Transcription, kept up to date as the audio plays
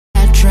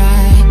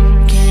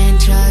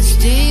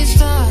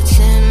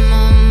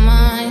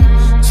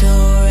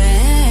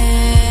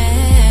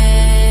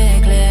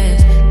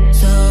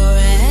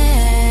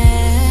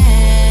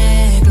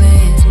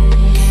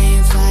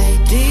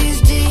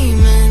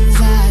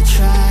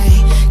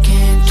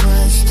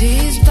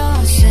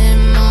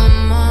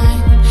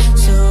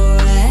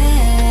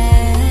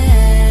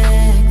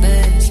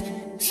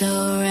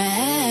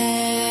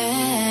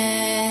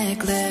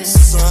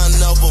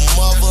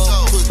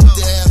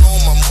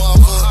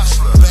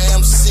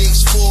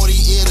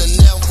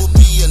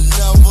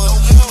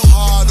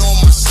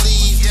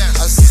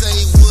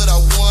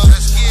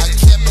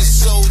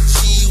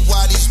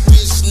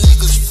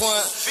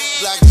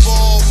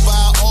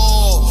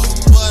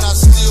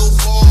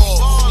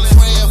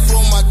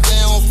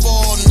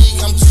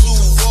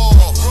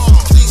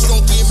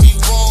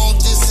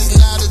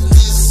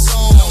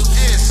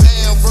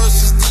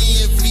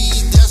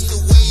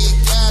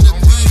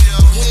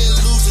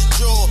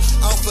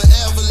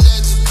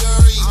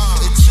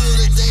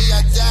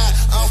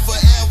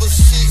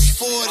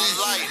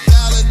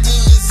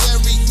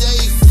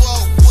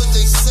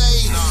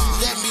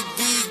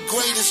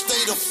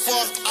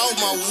out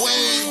my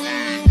way.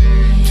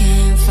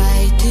 Can't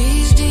fight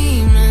these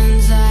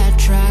demons I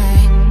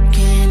try.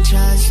 Can't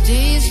trust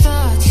these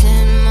thoughts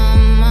in my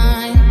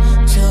mind.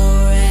 So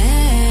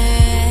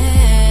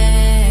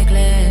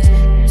reckless,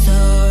 so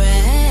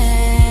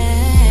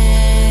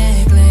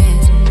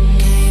reckless.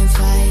 Can't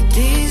fight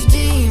these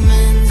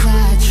demons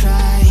I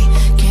try.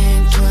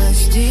 Can't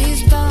trust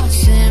these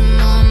thoughts in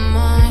my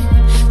mind.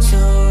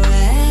 So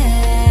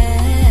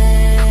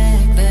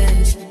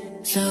reckless,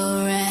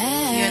 so reckless.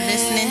 You're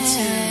listening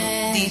to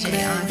DJ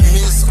Andre.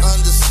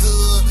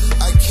 Misunderstood,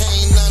 I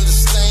can't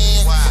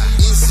understand.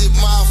 Is it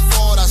my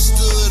fault I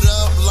stood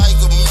up like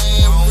a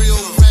man? Real,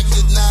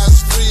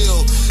 recognize real,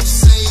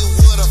 say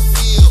what I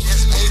feel.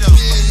 Ain't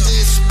been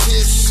this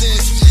pissed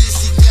since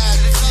Easy got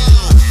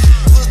killed.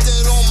 Put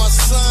that on my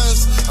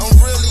sons, I'm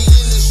really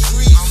in the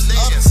streets.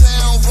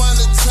 Uptown, run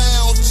the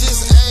town,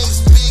 just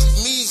ask Big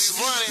Meeks.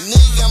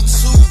 Nigga, I'm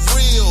too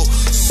real,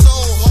 so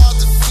hard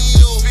to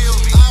feel.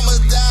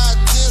 I'ma die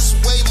this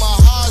way, my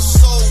heart's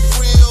so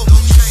real.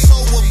 So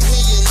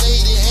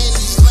opinionated, and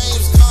these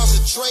flames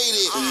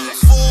concentrated.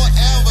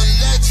 Forever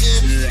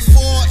legend,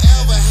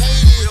 forever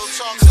hated.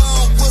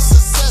 Come with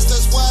success,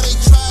 that's why they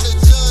try to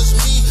judge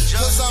me.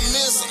 Cause I'm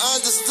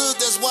misunderstood,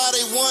 that's why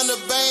they wanna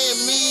ban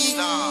me.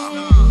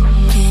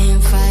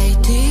 Can't fight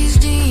these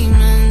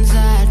demons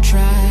I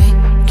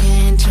try.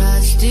 Can't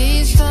trust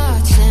these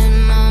thoughts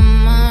in my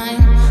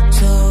mind.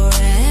 So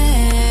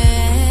reckless,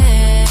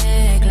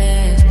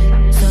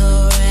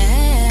 so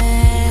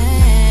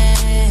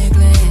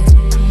reckless.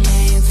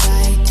 Can't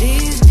fight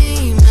these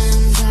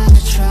demons I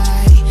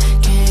try.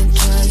 Can't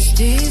trust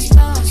these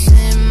thoughts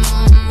in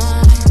my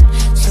mind.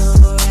 So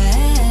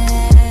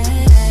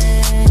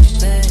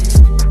reckless,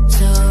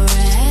 so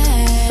reckless.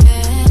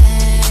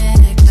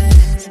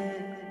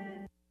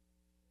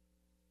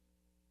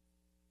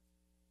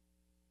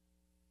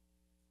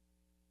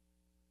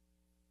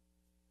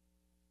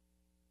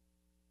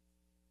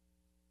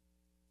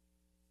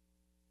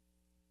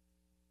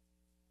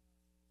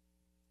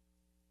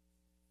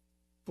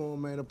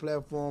 Man, the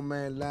platform,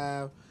 man,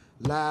 live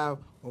on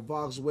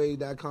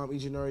VoxWav.com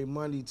each and every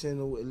Monday, 10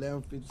 to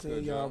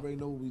 11:15. Y'all already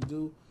know what we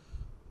do.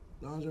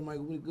 Andre,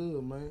 Mykal, we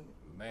good, man.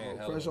 Man,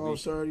 Fresh off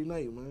Saturday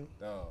night, man.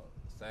 Dog,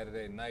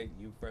 Saturday night,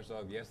 you fresh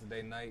off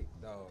yesterday night.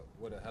 Dog,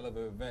 what a hell of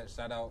an event.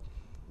 Shout out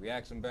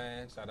Reaction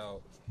Band. Shout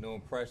out New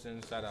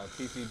Impressions. Shout out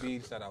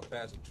TPB. Shout out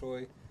Pastor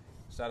Troy.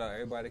 Shout out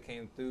everybody that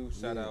came through.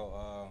 Shout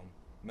out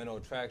Mental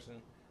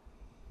Attraction.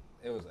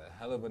 It was a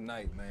hell of a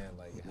night, man.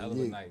 Like, a hell of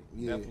a night.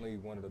 Definitely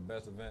one of the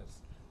best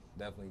events.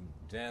 Definitely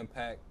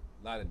jam-packed.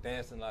 A lot of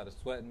dancing, a lot of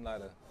sweating, a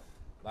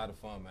lot of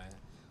fun, man.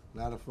 A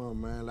lot of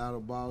fun, man. A lot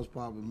of balls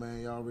popping,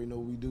 man. Y'all already know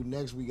what we do.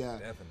 Next we got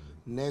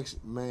next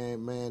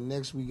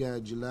we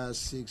got July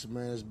 6th,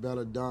 man. It's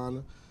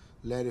BelaDona,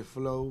 Let It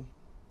Flow,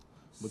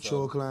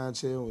 Mature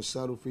Clientele and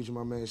Subtle, featuring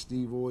my man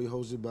Steve Oy,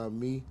 hosted by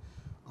me,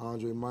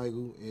 Andre,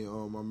 Mykal,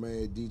 and my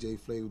man DJ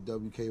Flavor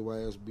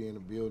WKYS be in the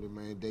building,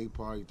 man. Day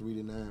party 3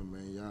 to 9,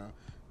 man. Y'all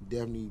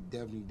definitely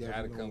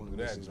gotta come through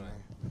that, man.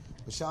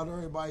 But shout out to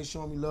everybody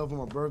showing me love for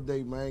my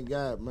birthday, man.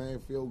 God, man,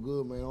 feel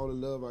good, man. All the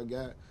love I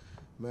got.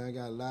 Man, I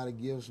got a lot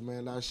of gifts,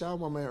 man. Like, shout out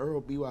my man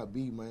Earl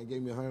BYB, man.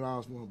 Gave me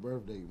 $100 for my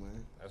birthday,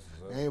 man. That's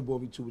what's up. And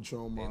bought me 2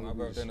 Patron Hey, my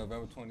birthday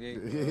November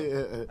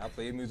 28th. Yeah. I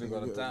play your music all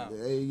the time.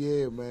 Hey,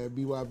 yeah, man.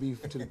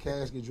 BYB to the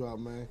casket drop,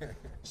 man.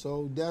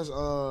 So that's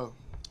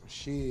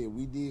shit.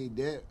 We did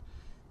that,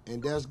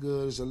 and that's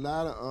good. It's a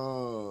lot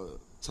of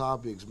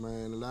topics,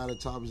 man. A lot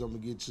of topics I'm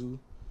gonna get to.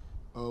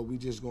 We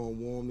just gonna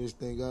warm this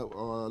thing up. A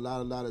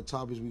lot of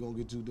topics we gonna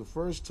get to. The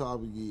first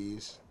topic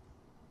is,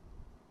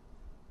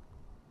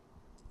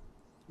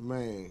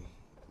 man,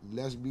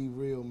 let's be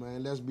real,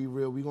 man. Let's be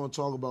real. We gonna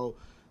talk about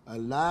a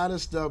lot of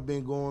stuff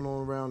been going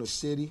on around the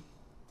city.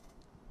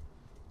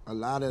 A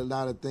lot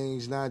of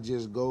things, not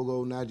just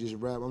go-go, not just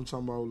rap. I'm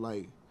talking about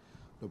like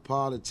the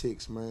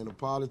politics, man. The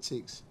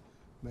politics,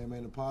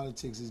 man. The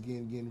politics is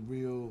getting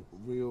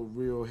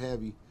real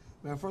heavy.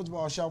 Man, first of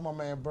all, shout out my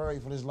man Burry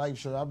for this life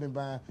shirt. I've been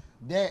buying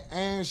that,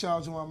 and shout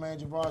out to my man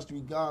Javard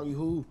Street Garvey,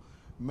 who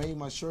made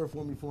my shirt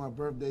for me for my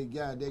birthday.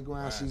 God, that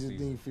grind season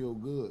thing feel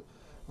good.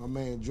 My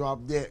man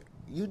dropped that.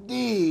 You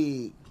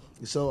dig?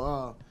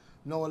 So,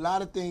 no, a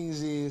lot of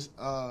things is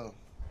the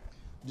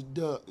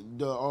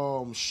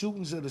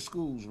shootings of the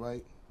schools,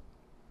 right?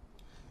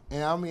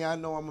 And I mean, I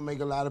know I'm gonna make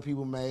a lot of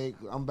people mad.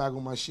 I'm back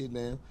on my shit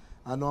now.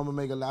 I know I'm gonna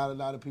make a lot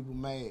of people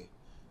mad.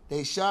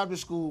 They shot the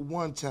school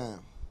one time.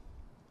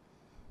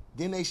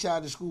 Then they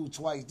shot the school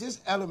twice.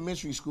 This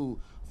elementary school.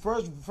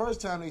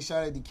 First time they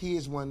shot at the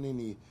kids wasn't in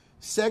there.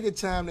 Second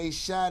time they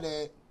shot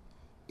at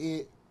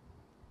it,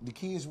 the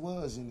kids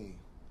was in there.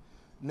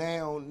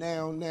 Now,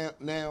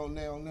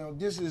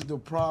 this is the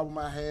problem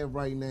I have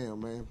right now,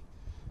 man.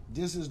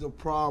 This is the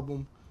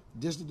problem.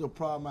 This is the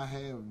problem I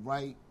have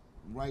right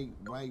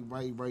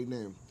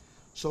now.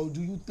 So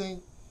do you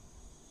think?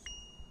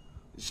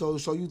 So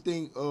you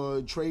think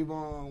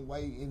Trayvon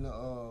White and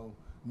the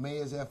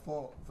mayor's at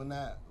fault for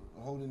not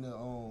holding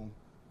the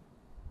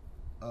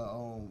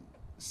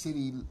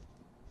city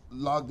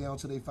lockdown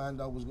till they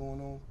find out what's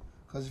going on?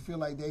 Because I feel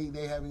like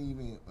they haven't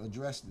even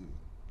addressed it.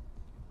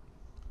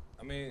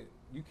 I mean,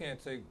 you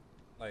can't take,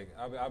 like,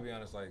 I'll be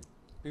honest, like,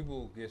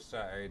 people get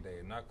shot every day.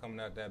 Not coming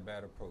at that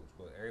bad approach,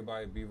 but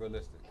everybody be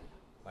realistic.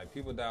 Like,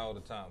 people die all the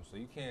time, so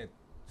you can't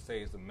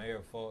say it's the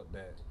mayor's fault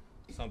that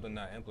something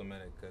not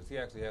implemented, because he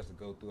actually has to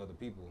go through other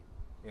people.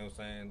 You know what I'm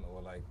saying?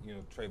 Or like, you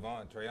know,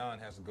 Trayon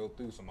has to go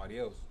through somebody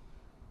else.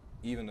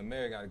 Even the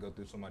mayor got to go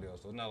through somebody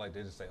else. So it's not like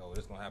they just say, oh,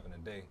 this going to happen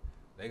today.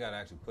 They got to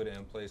actually put it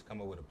in place,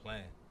 come up with a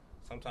plan.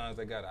 Sometimes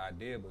they got an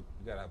idea, but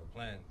you got to have a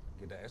plan,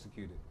 get that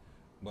executed.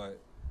 But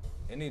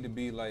it need to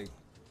be like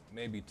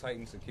maybe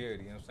tighten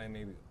security, you know what I'm saying?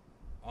 Maybe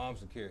armed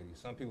security.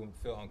 Some people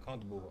feel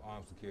uncomfortable with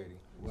armed security,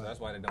 so that's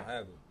why they don't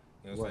have it.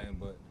 You know what I'm saying?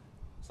 But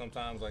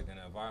sometimes, like in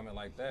an environment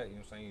like that, you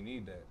know what I'm saying, you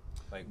need that.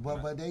 Like,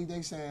 but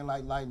they saying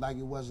like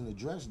it wasn't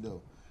addressed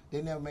though.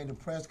 They never made a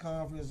press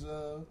conference.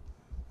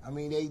 I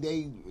mean,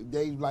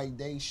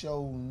 they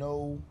show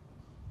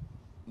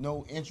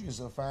no interest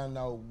in finding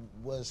out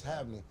what's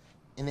happening,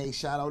 and they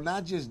shout out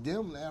not just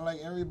them,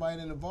 like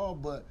everybody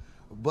involved, but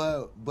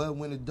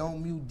when the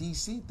Don't Mute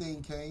DC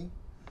thing came,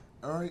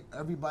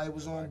 everybody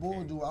was on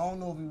board. Dude, I don't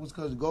know if it was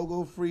because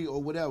go free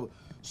or whatever.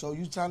 So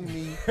you telling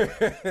me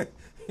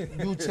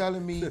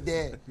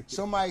that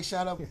somebody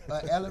shot up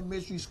an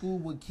elementary school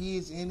with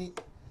kids in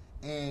it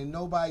and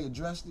nobody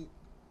addressed it?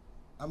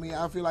 I mean,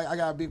 I feel like I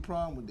got a big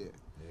problem with that.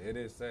 Yeah, it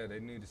is sad. They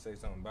need to say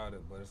something about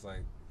it, but it's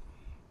like.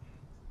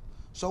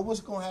 So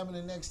what's gonna happen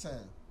the next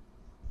time?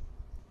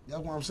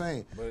 That's what I'm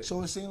saying. But,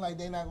 so it seems like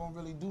they're not gonna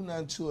really do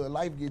nothing to a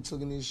life get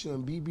taken. It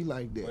shouldn't be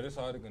like that. But it's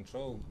hard to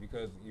control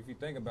because if you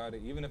think about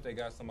it, even if they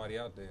got somebody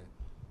out there,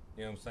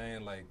 you know what I'm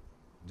saying? Like,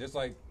 just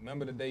like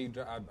remember the day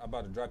I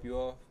about to drop you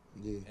off,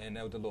 and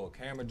that was the little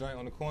camera joint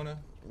on the corner.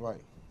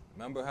 Right.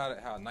 Remember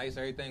how nice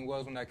everything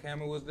was when that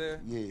camera was there?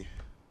 Yeah.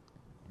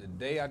 The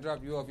day I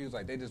dropped you off, he was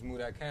like, they just moved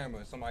that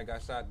camera and somebody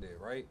got shot there,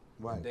 right?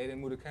 Right. They didn't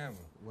move the camera.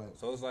 Right.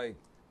 So it's like,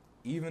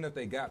 even if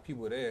they got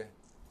people there,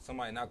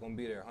 somebody not going to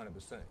be there 100%. You know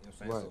what I'm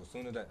saying? Right. So as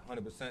soon as that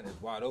 100%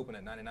 is wide open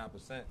at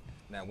 99% and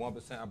that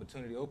 1%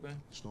 opportunity open,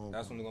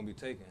 that's when they're going to be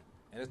taken.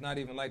 And it's not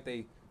even like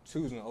they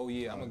choosing, oh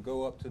yeah, I'm going to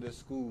go up to this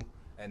school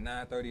at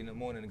 9:30 in the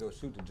morning and go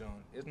shoot the joint.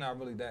 It's not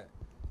really that.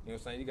 You know what I'm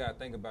saying? You got to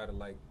think about it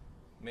like,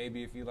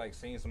 maybe if you like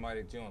seeing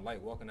somebody that you don't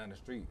like walking down the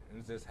street and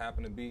it just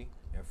happened to be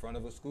in front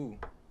of a school,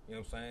 you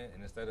know what I'm saying?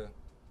 And instead of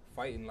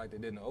fighting like they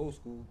did in the old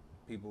school,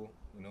 people,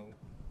 you know,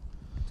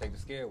 take the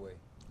scare away.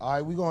 All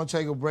right, we're going to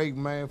take a break,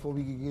 man, before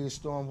we can get this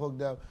storm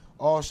hooked up.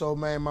 Also,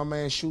 man, my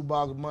man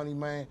Shoebox Money,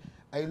 man.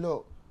 Hey,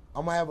 look,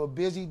 I'm going to have a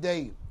busy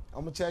day.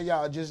 I'm going to tell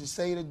y'all, just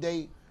say the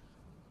date,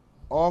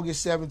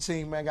 August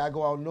 17th, man. Got to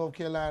go out North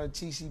Carolina,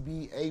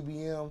 TCB,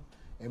 ABM,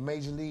 and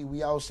Major League.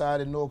 We outside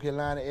in North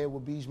Carolina,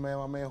 Edward Beach, man,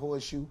 my man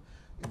Horseshoe.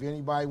 If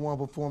anybody want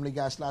to perform, they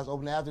got slots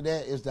open. After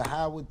that is the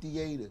Howard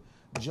Theater,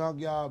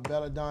 Junkyard,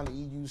 BelaDona,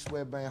 EU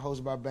Sweatband,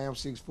 hosted by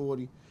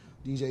BAM640,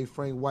 DJ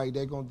Frank White.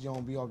 They're going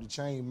to be off the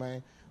chain,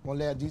 man. Gonna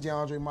let DJ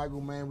Andre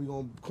Michael, man, we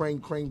gonna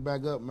crank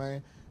back up,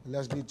 man. And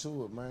let's get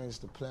to it, man. It's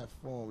the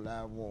platform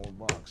live on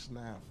Vox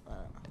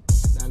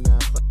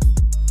 995.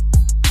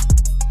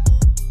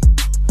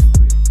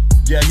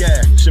 Yeah,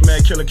 it's your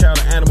man Killer Cow,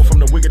 the animal from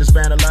the wickedest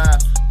band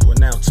alive. We're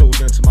now tuned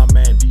into my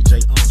man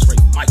DJ Andre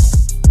Michael.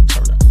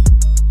 Turn up.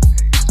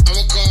 I'ma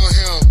call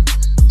him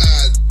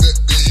the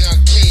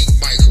young King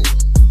Michael.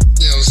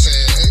 You know what I'm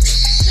saying?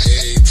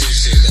 Hey,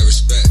 appreciate that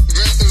respect.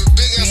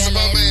 Big ass to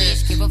my man,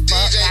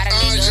 DJ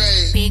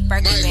Andre. Big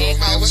Birkin bag,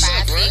 Michael, hold what's up,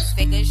 5, bro? 6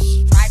 figures,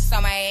 stripes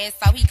on my ass,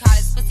 so he call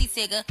his pussy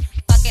tigger.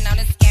 Fucking on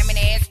a scamming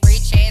ass,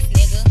 rich ass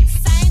nigga.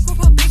 Same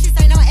group of bitches,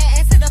 ain't no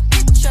ass to the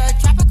picture.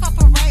 Drop a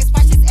couple racks,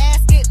 watch his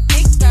ass get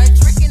bigger.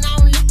 Tricking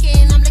on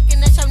licking, I'm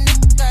looking at your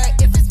nigga.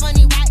 If it's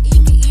money, why he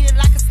can eat it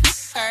like a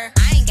snicker?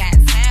 I ain't got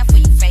time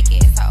for you fake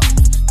ass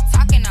hoes.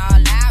 Talking all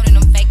loud in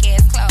them fake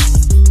ass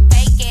clothes.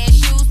 Fake ass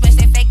shoes, match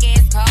that fake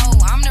ass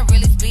coat. I'm the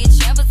realest bitch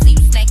ever see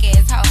you snake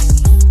ass hoes.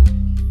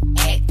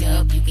 Act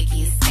up, you could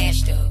get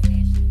snatched up.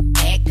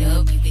 Act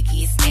up, you could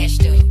get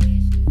snatched up.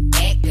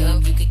 Act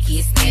up, you could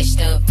get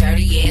snatched up.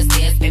 Dirty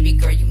ass, baby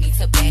girl, you need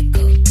to back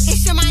up.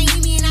 It's your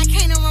Miami and I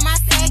can't run my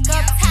sack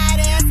up.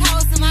 Tired ass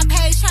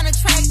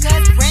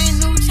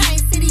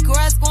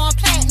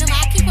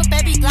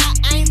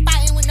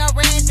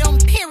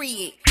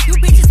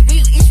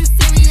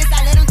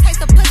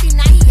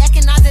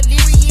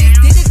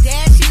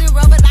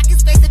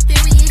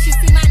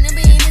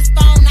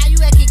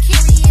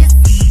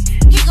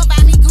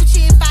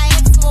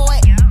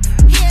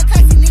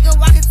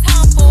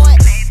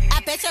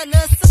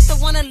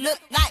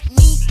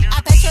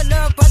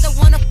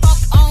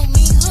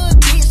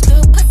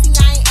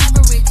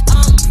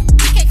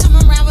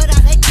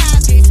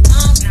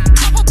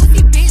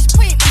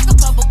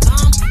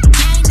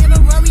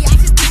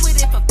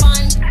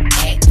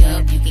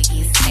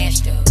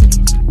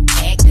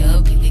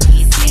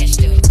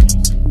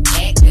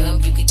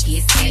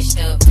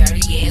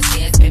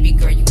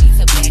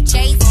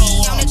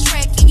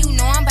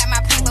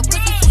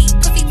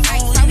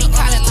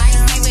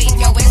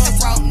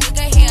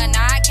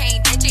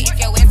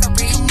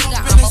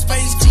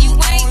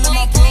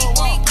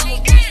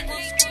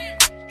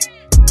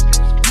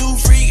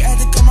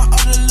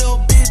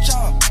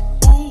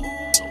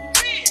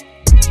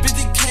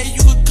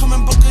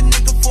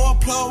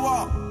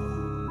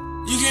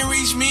You can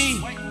reach me.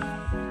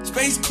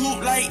 Space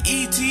coupe like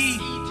E.T.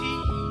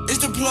 It's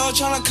the plug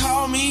tryna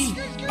call me.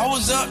 I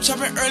was up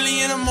chopping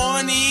early in the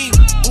morning.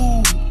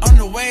 Ooh, on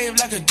the wave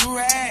like a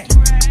do-rag.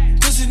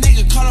 Pussy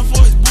nigga calling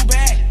for his boo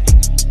bag.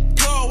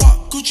 Plug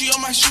walk, Gucci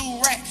on my shoe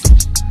rack.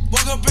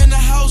 Woke up in the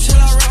house till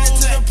I ran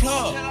into the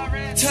plug.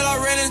 Till I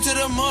ran into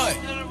the mud.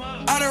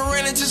 I done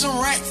ran into some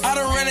racks. I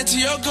done ran into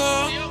your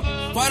girl.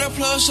 Why the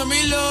plug show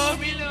me love?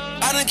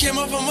 I done came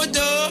up from a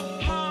dub.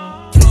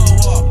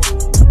 Plug walk.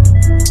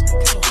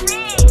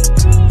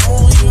 I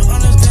don't even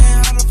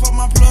understand how the fuck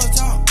my plug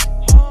talk.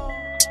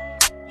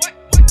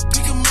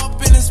 Pick him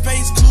up in a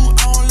space coupe.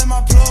 I don't let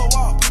my plug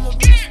walk.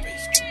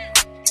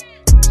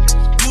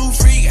 New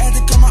freak had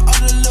to cut my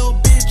other little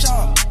bitch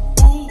off.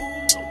 Ooh.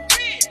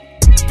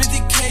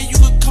 50K, you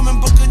could come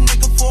and book a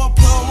nigga for a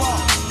plug walk.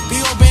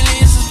 Big ol' Bentley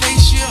is a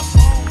spaceship.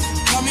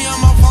 Call me on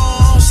my phone,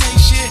 I don't say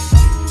shit.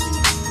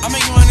 I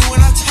make money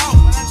when I talk.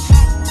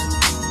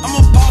 I'm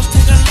a boss,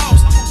 take a loss.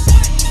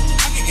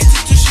 I can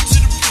introduce you to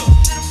the plug.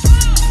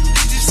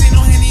 Bitches ain't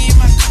no Henny in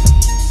my cup.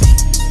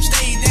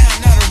 Stay down,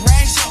 now the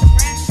racks up.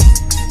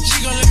 She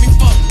gon' let me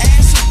fuck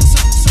ass up.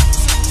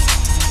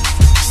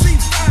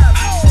 C5.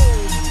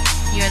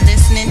 You're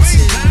listening to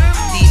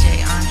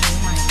DJ Andre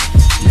Mykal.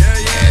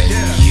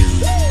 Yeah. You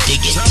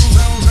dig it.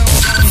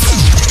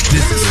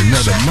 This is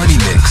another money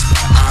mix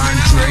by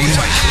Andre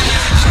Mykal.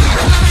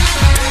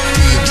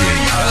 DJ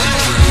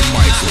Andre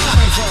Mykal.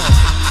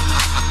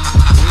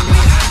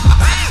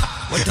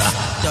 What the f***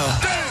 though?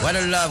 Where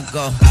the love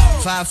go?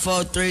 5,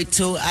 4, 3,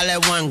 2, I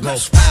let one go.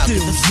 Wow, get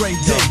the f***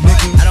 though.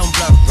 I don't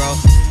bluff, bro.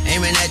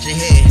 Aiming at your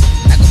head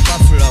like a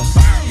buffalo.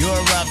 You a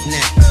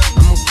roughneck,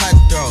 I'm a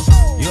cutthroat.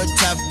 You a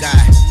tough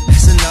guy,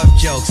 that's enough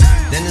jokes.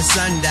 Then the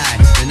sun died,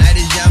 the night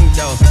is young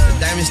though. The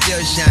diamonds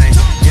still shine,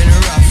 you're in a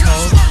rough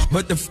hole.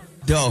 What the f***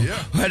 though?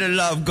 Where the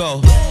love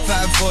go?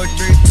 5, 4,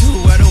 3,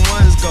 2, where the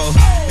ones go?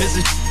 It's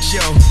a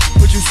show,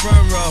 put you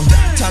front row.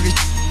 Talking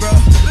bro,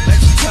 let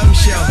your tongue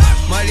show.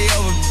 Money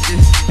over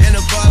bitches and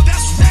above.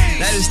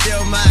 That is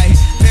still my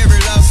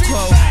favorite love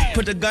quote.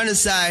 Put the gun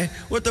aside,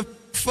 what the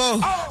for?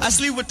 I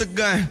sleep with the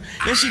gun,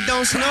 and she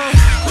don't snow.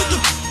 What the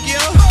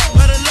yo?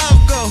 Where the love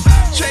go?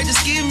 Trade the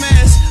ski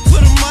mask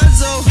for the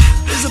muzzle.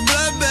 It's a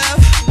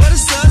bloodbath, where the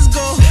suns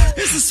go?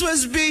 It's the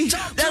Swiss beat,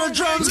 that'll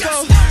drums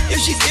go.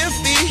 If she's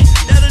iffy,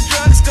 that'll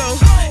drugs go.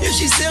 If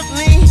she's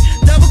simply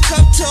double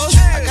cup toast,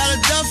 I got a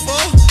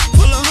duffel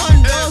full of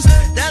hundos.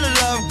 That'll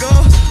love go.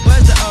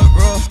 Where's the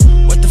uproar?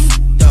 What the f***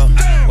 though?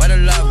 Where the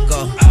love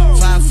go?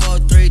 5, 4,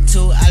 3,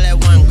 2, I let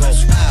one go.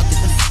 Wow, get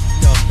the f***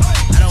 though.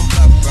 I don't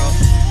bluff, bro.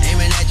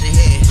 Aiming at your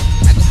head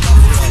like a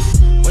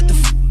buffalo. What the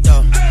f***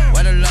 though?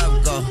 Where the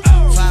love go?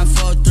 5,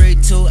 4, 3,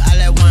 2, I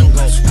let one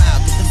go. Wow,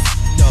 get the f***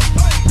 though.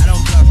 I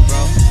don't bluff,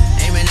 bro.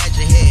 Aiming at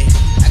your head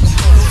like a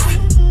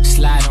buffalo.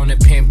 Slide on the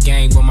pimp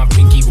gang with my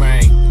pinky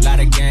ring. Lot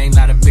of gang,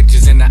 lot of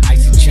bitches in the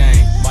icy chain.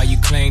 While you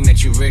claim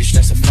that you rich,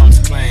 that's a false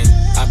claim.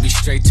 I be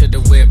straight to the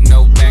whip,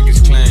 no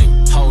baggage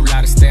claim. Whole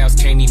lot of styles,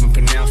 can't even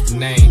pronounce the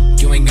name.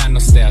 You ain't got no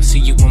style, see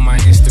you on my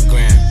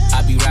Instagram.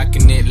 I be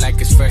rocking it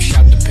like it's fresh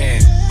out the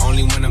pan.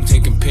 Only when I'm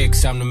taking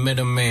pics, I'm the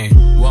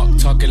middleman. Walk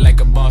talking like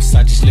a boss,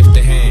 I just lift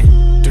a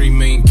hand. 3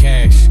 million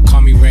cash,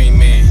 call me Rain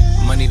Man.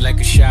 Money like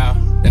a shower,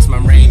 that's my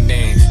rain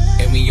dance.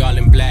 And we all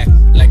in black,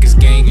 like it's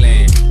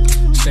gangland.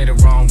 Say the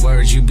wrong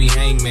words, you be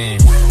hangman.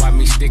 Why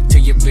me stick to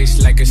your bitch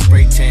like a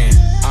spray tan?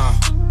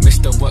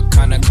 Mister, what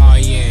kind of car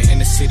you in? In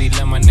the city,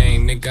 love my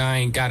name, nigga, I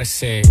ain't gotta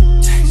say it.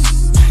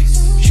 Taste,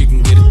 taste. She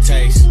can get a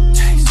taste.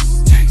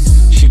 Taste,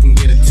 taste. She can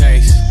get a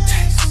taste.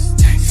 Taste,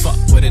 taste. Fuck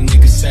what a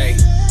nigga say.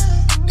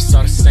 It's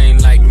all the same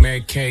like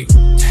Mary Kate.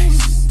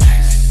 Taste,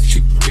 taste.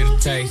 She can get a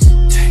taste.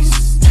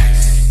 Taste,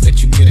 taste.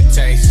 Let you get a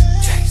taste.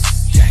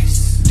 Taste,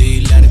 taste. Do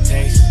you let it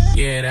taste?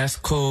 Yeah, that's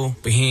cool,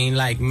 but he ain't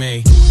like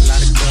me. A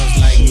lot of girls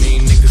like me,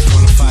 niggas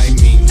wanna fight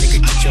me. Nigga,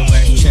 get your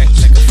ass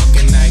checked like a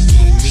fucking Nike.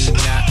 Me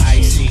not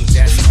icy,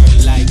 that's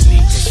unlikely.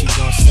 And she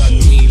gon' suck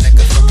me like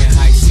a fucking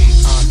high C.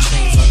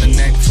 Chains on the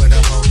neck for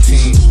the whole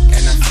team.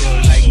 And I feel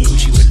like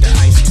Gucci with the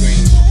ice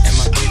cream. And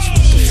my bitch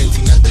with the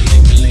 15 of the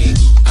Maybelline.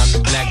 I'm the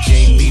black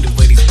JB, the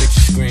way these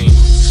bitches scream.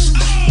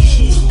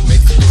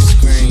 Make the bitch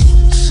scream.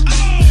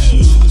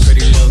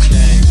 Pretty little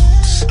thing.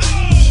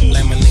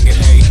 Like my nigga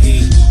AD.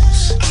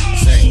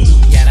 Say,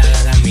 yeah,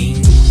 that I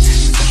mean.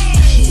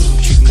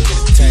 She can get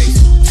a taste.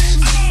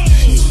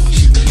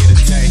 She can get a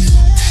taste.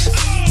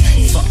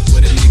 Fuck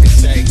what a nigga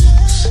say.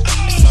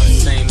 It's all the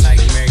same like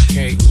Mary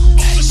Kate.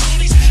 She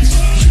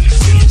can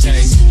get a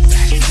taste.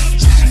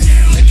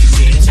 Let you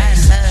get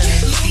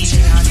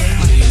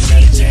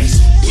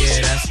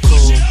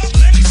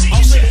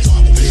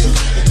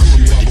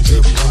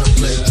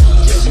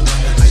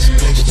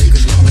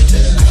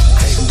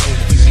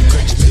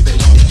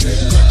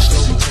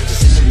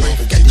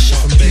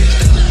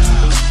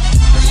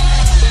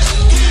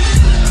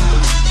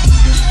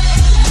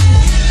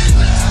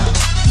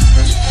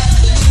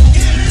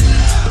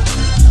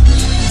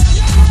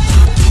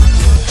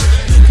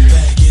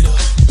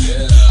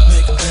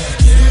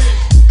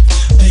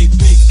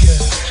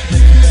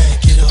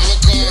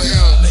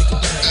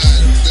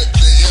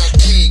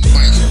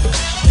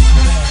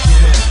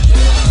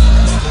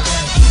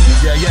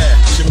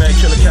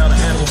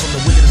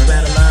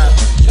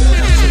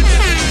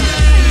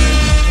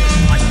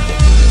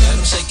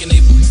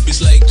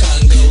beats like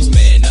congos,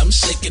 man. I'm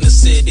shaking the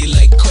city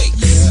like Quake.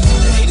 The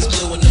haters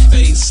blue in the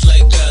face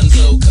like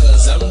Gonzo,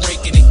 cause I'm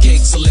breaking the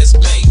cake, so let's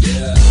bake.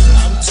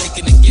 I'm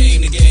taking the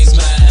game's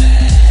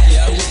mine.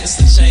 Yeah, I witness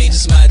the change,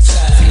 it's my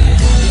time.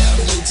 Yeah, I'm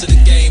new to the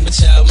game, but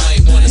y'all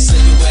might wanna say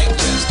you whack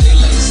raps, they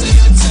like say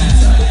the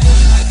time.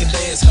 I can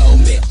dance,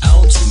 homie, I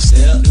don't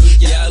two-step.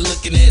 Y'all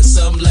looking at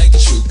something like a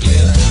true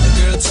clip. A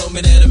girl told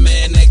me that a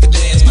man that could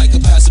dance might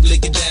could possibly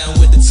get down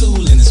with the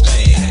tool in his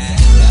band.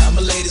 Now,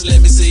 my ladies,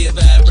 let me see it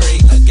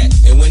vibrate. Okay.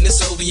 And when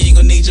it's over, you ain't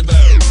gonna need your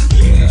bird.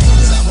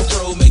 Cause I'm a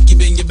pro, make you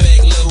bend your back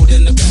low,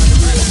 then the pound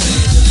real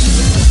bad.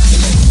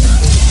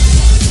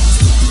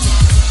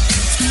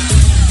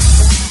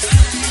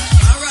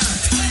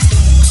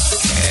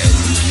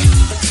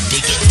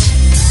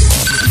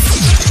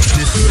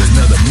 This is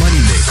another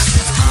money mix.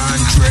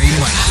 Andre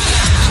Michael.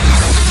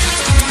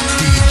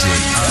 DJ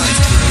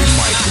Andre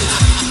Michael.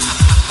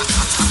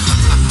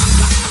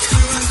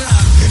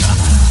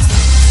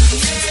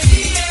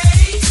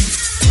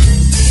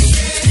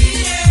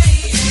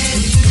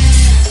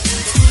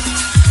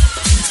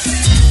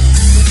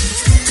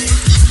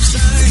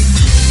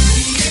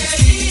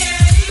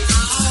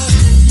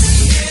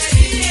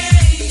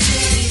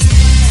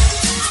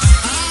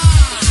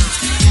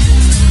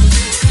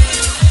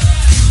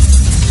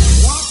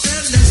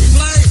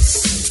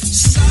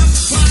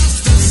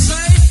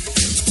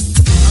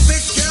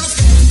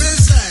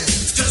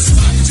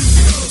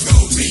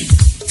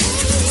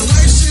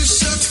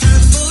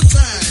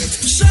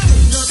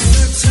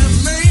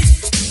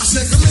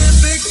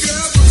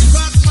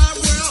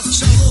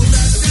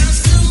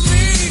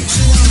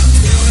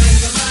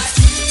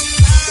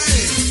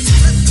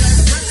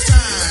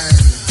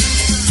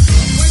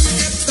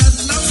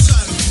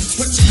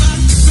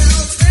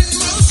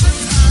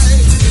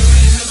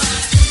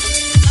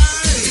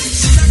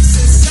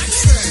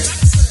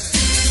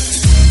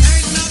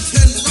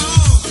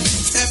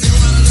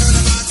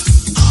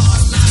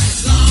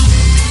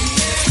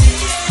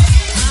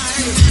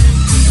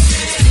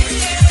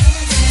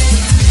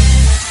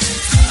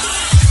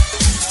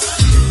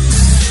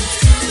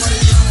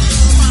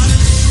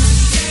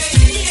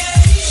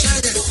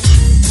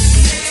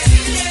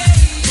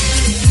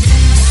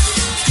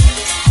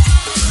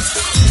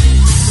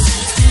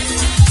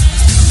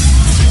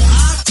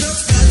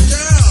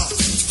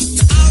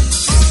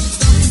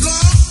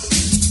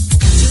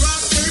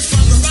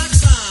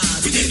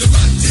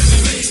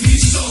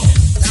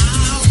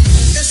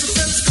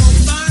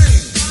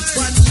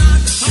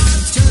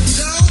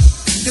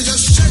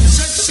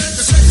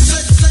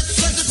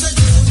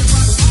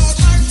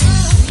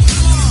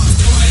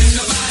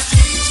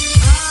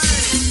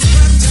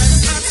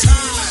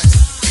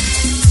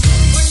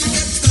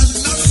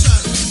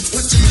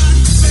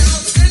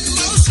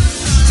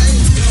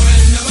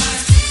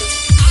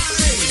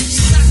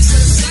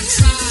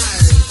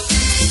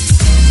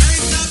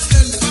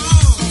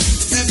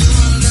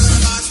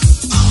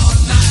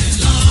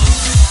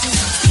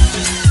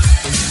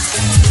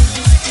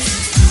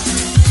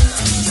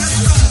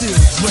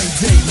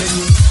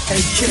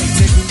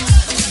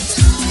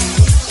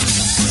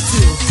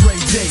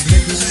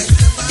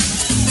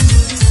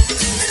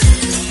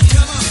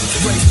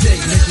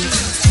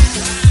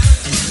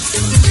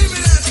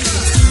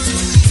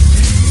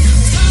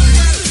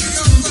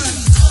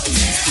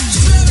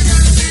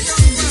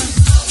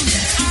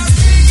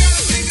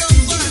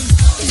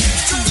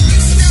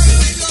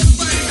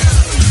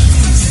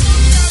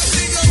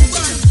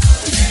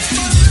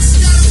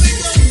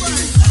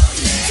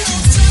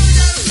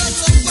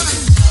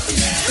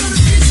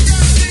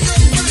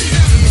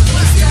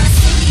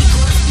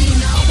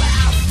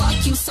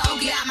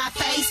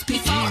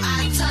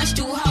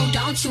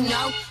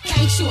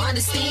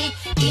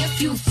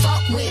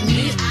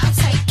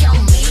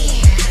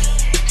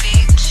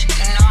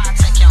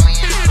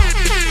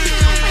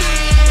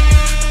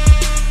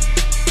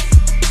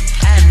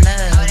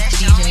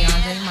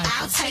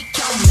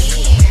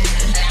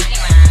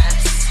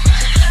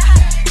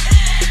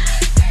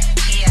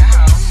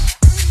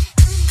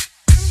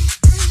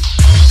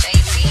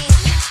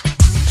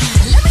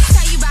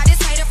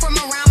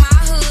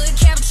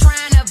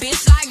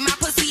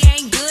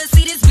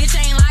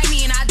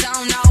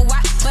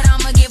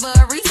 Give her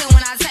a reason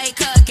when I take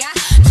her, guy.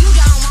 You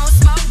don't want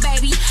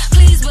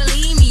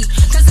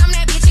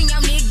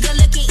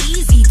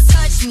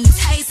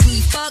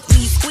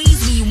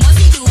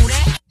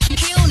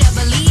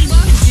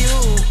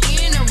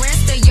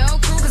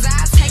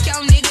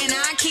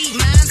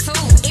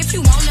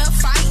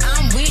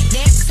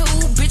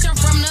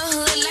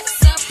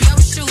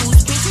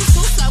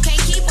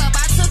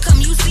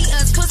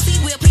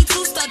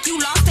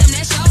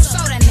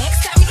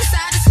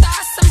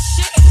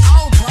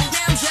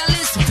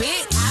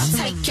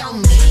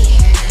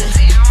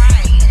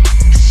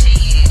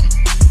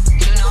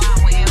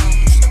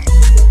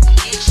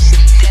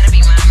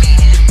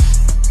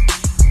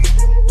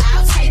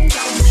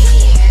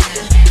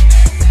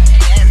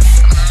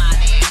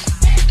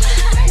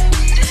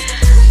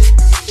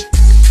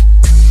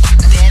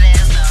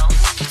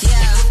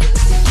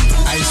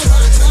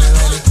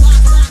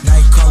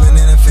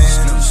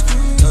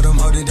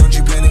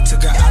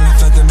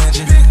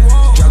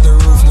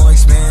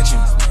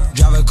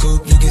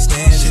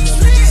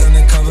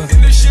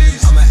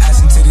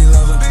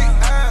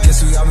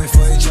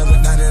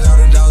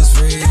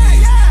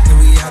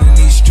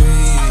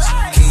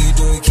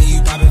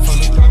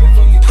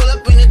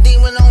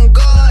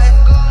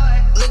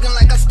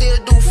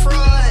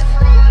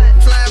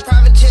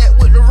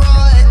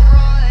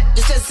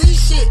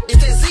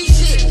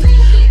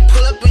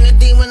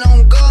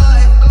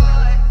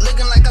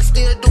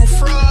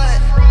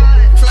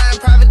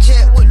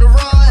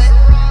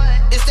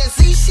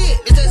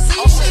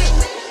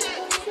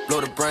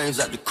frames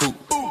at the coop.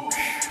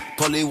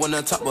 Police one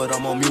on top, but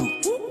I'm on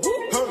mute.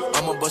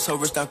 I'ma bust her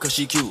wrist down cause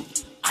she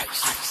cute.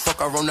 Fuck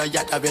her on the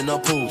yacht, I've been a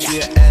pool. She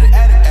an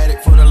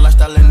addict for the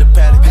lifestyle in the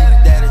paddock.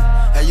 Daddy,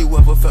 have you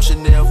ever felt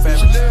Chanel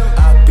fabric?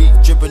 I be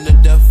dripping to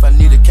death, I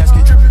need a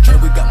casket.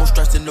 And we got more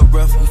strikes in the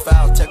rough, we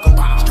foul tech 'em.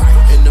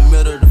 In the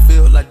middle of the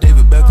field like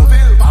David Beckham.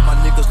 All my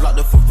niggas locked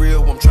up for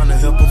real, I'm tryna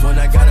help 'em. When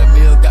I got a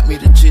meal, got me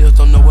the chills,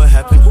 don't know what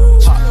happened.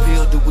 Pop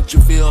pill, do what you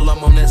feel,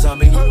 I'm on that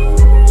zombie.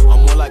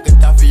 I'm more like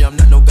Gaddafi, I'm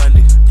not no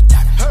Gandhi.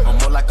 I'm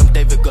more like I'm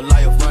David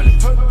Goliath running.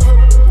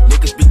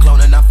 Niggas be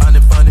cloning, I find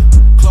it funny.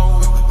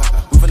 Clone,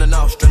 we finna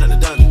know, straight out the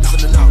dungeon.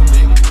 Finna know,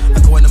 nigga. I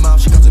go in the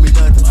mouth, she comes to me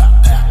nothing.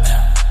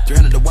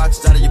 300 the watch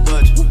is out of your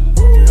budget.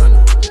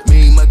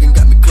 Mean muggin'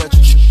 got me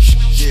clutching.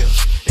 Yeah,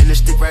 and this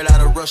stick right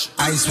out of Russia.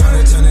 Ice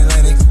water turn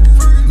Atlantic.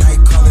 Night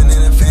calling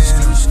in a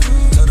phantom.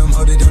 Told them,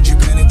 hold it, don't you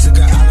panic. Took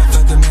an island,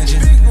 left the mansion.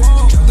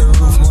 Drop the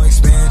roof, more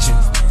expansion.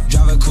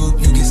 Drive a coupe,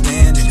 you get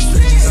standing.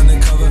 Bridges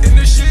undercover.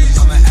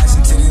 I'm an ass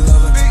and titty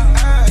lover.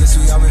 Guess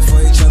we all been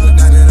for each other.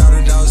 Now that all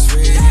the dogs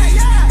free.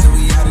 Then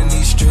we out in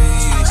these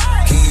streets.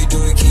 Can you do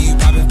it? Can you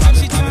pop it, pop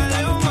it, pop it,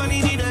 pop it?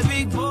 Money need a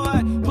big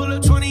boy. Pull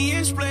up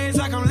 20-inch blades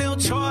like I'm Lil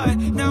Troy.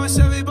 Now it's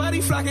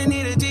everybody flocking,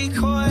 need a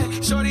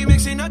decoy. Shorty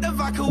mixing up the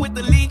vodka with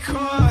the liquor.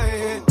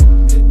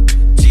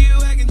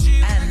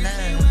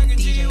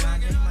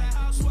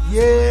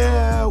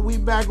 Yeah, we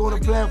back on the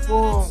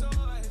platform.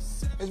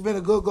 It's been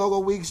a good go-go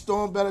week.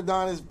 Storm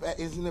BelaDona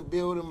is in the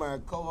building. My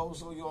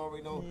co-host, so you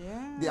already know.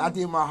 Yeah. I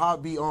did my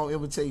heartbeat on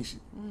invitation.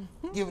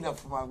 Give it up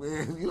for my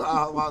man. You know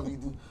how heartbeat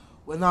do.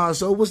 Well, nah,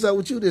 so what's up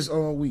with you this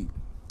week?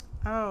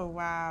 Oh,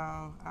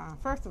 wow.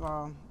 First of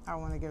all, I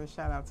want to give a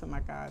shout out to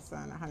my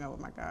godson. I hung out with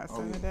my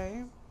godson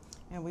today.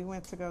 And we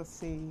went to go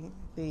see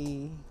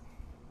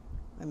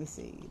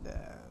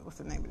what's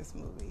the name of this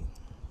movie?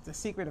 The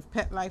Secret of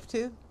Pet Life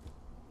 2.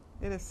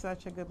 It is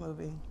such a good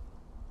movie.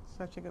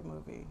 Such a good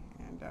movie.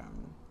 And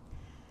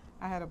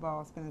I had a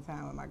ball spending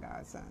time with my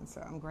godson.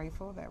 So I'm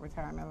grateful that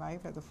retirement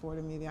life has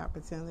afforded me the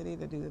opportunity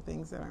to do the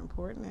things that are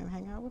important and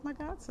hang out with my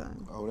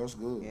godson. Oh, that's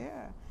good.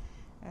 Yeah.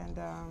 And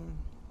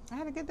I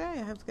had a good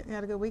day. I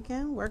had a good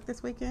weekend. Worked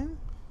this weekend.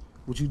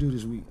 What you do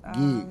this week?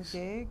 Gigs?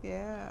 Gig,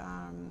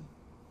 yeah.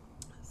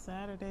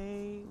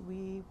 Saturday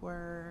we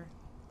were,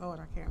 I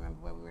can't remember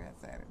where we were at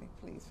Saturday.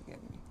 Please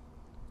forgive me.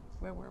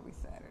 Where were we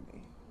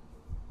Saturday?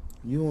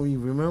 You don't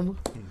even remember?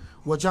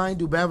 What y'all ain't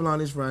do Babylon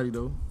this Friday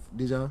though?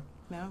 Did y'all?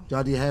 No.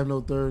 Y'all did Have No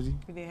Thursday?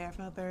 We did Have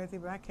No Thursday,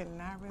 but I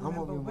cannot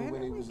remember where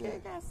did we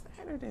gig that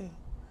Saturday.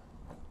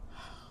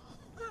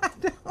 I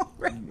don't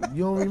remember.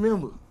 You don't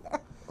remember?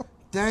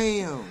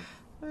 Damn.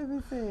 Let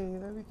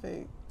me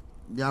see.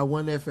 Y'all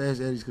won that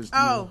Fast Eddie's because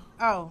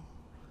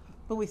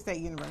Bowie State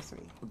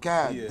University.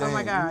 God damn. Oh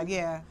my God,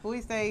 yeah.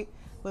 Bowie State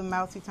with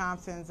Mousy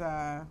Thompson's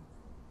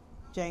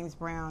James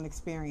Brown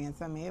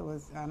experience. I mean, it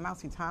was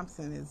Mousy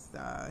Thompson is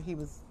he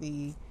was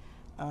the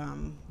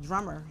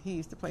drummer. He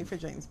used to play for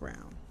James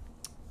Brown,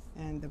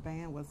 and the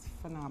band was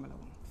phenomenal.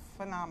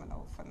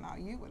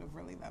 You would have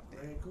really loved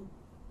it.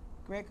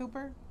 Greg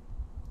Cooper.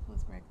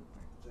 Who's Greg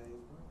Cooper?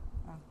 James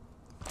Brown.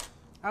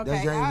 Oh.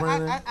 Okay,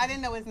 I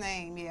didn't know his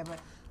name. Yeah,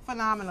 but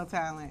phenomenal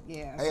talent.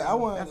 Yeah. Hey, so I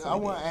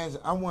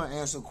want to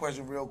answer a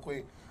question real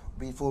quick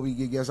before we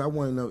get guests. I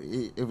want to know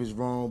if it's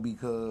wrong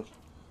because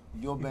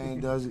your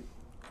band does it.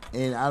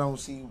 And I don't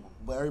see,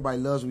 but everybody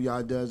loves when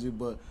y'all does it,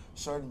 but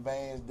certain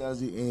bands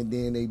does it and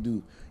then they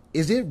do.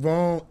 Is it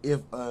wrong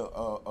if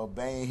a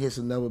band hits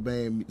another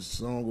band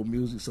song or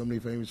music, something they're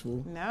famous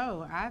for?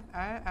 No,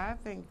 I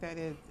think that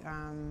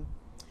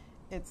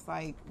it's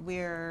like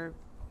we're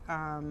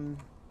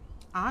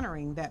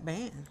honoring that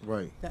band.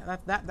 Right.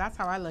 That's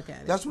how I look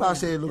at it. That's what I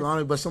said, look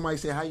honoring, but somebody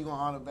said, how you going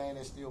to honor a band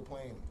that's still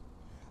playing it?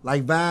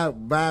 Like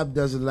Vibe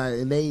does it like,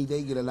 and they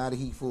get a lot of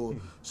heat for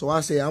it. So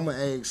I said, I'm going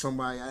to ask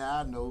somebody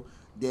I know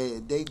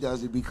that they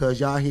does it because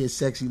y'all hear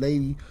Sexy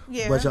Lady,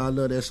 but y'all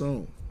love that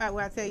song. Well,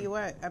 I tell you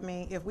what, I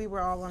mean, if we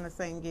were all on the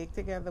same gig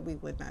together, we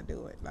would not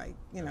do it. Like,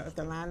 you know, if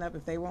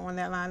they were on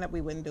that lineup,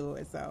 we wouldn't do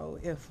it. So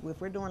if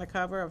we're doing a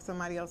cover of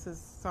somebody else's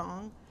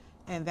song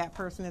and that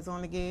person is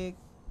on the gig,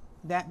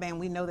 that band,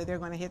 we know that they're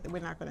going to hit, we're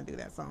not going to do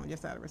that song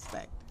just out of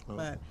respect. Oh.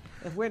 But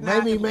if we're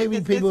not... Maybe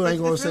people ain't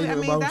going to say that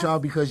about y'all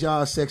because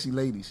y'all are sexy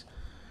ladies.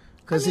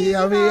 Because,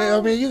 I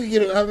mean, you can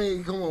get it. I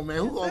mean, come on, man.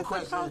 Who going to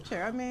question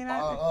culture? I mean,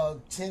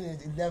 10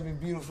 and 11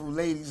 beautiful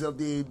ladies up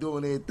there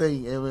doing their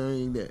thing.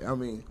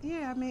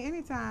 Yeah, I mean,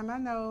 anytime. I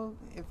know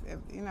if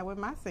you know, with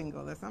my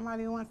single, if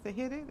somebody wants to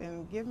hit it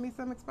and give me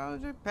some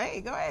exposure, hey,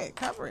 go ahead,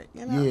 cover it.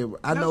 You know? Yeah,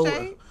 I know.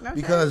 Shade,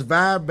 because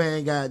Vibe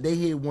Band they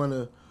hit one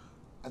of,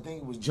 I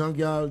think it was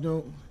Junkyard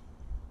Joint.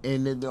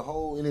 And then the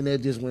whole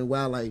internet just went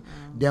wild, like,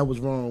 that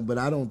was wrong. But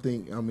I don't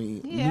think, I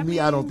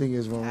don't think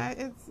it's wrong.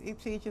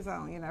 It's each his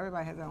own. You know,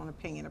 everybody has their own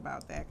opinion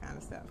about that kind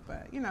of stuff.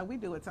 But, you know, we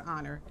do it to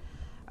honor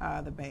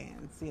the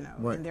bands, you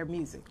know, and their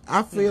music.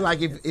 I feel like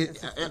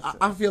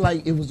I feel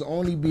like it would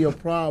only be a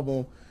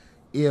problem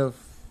if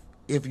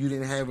you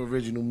didn't have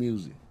original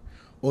music.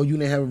 Or you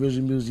didn't have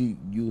original music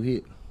you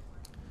hit.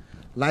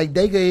 Like,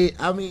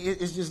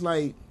 it's just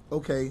like,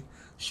 okay,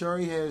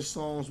 Sherry has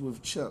songs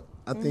with Chuck.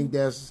 I think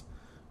that's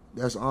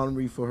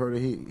honorary for her to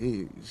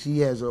hit. She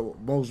has a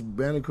most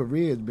better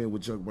career has been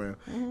with Chuck Brown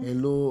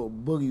and Lil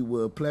Boogie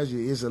with Pleasure.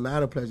 It's a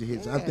lot of Pleasure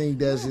hits. I think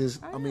that's his.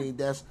 I mean,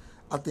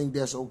 I think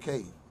that's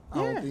okay. I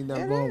don't think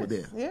nothing wrong with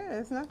that. Yeah,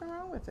 there's nothing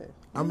wrong with it.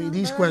 I mean,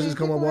 these questions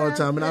come up all the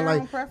time, and I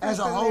like, as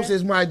a host,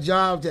 it's my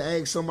job to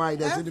ask somebody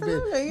that's in the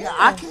business. Yeah,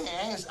 I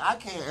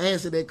can't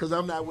answer that because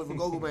I'm not with the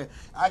go-go band.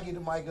 I get the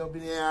mic up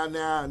in there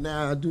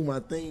now. I do my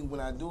thing when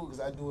I do it because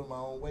I do it my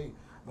own way.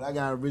 But I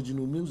got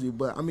original music.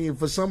 But I mean,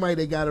 for somebody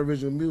that got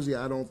original music,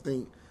 I don't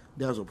think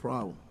that's a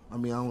problem. I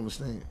mean, I don't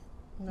understand.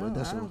 No, I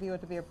don't view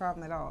it to be a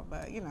problem at all.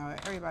 But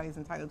everybody's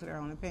entitled to their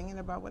own opinion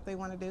about what they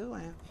want to do,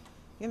 and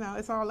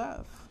it's all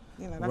love.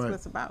 That's what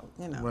it's about.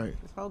 Right.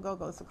 This whole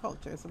go-go is a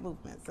culture, it's a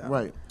movement. So.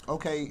 Right.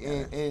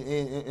 Okay.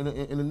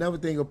 And another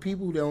thing of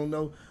people who don't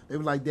know, they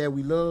were like, "Dad,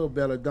 we love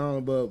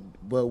BelaDona,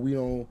 but we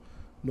don't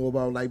know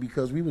about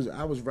because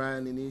I was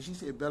riding in there. She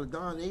said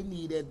BelaDona, they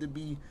need that to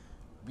be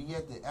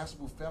at the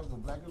Aspen Festival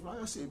Black Girls Rock.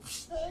 I said,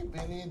 I ain't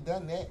been there and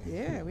done that.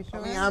 Yeah, we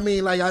sure. I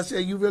mean, like I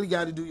said, you really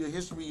got to do your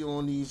history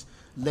on these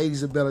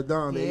ladies of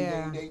BelaDona.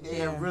 They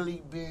have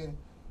really been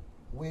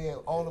where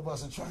all of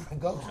us are trying to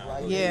go.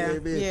 Like, yeah.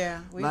 We've been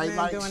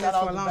doing this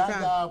for a long time.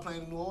 Shout out to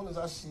playing in New Orleans.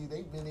 I see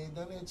they've been there and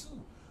done that too.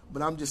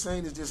 But I'm just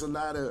saying, it's just a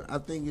lot of. I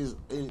think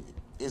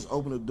it's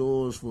opened the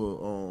doors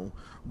for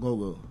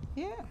go-go.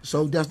 Yeah.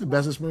 So that's the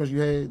best experience you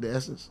had, the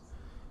Essence.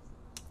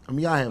 I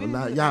mean, y'all have a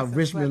lot. Y'all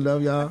Richmond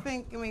love y'all.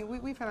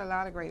 We've had a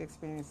lot of great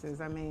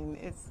experiences. I mean,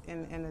 it's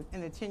in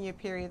the 10-year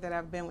period that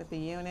I've been with the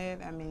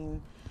unit. I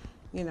mean,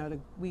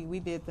 we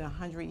did the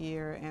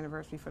 100-year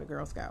anniversary for the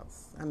Girl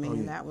Scouts. I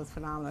mean, that was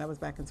phenomenal. That was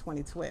back in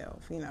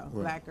 2012. Right.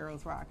 Black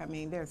Girls Rock. I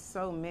mean, there's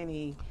so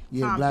many.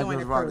 Yeah, Black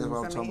Girls Rock. That's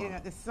what I'm talking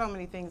about. There's so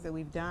many things that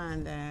we've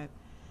done that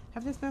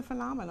have just been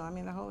phenomenal. I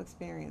mean, the whole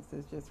experience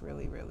is just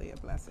really, really a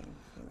blessing.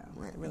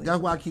 Really that's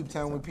why I keep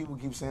telling when people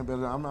keep saying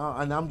better.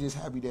 I'm just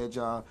happy that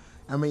y'all.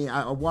 I mean,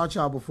 I watch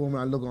y'all perform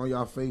and I look on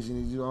y'all face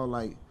and it's all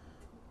like,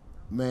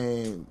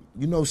 man,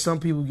 some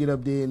people get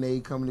up there and they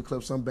come in the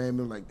club, some band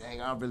members like,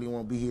 dang, I really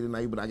want to be here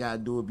tonight, but I got to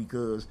do it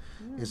because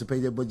it's a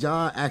payday. But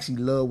y'all actually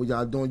love what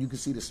y'all doing. You can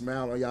see the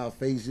smile on y'all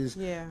faces,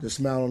 the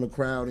smile on the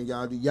crowd, and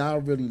y'all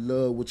really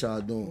love what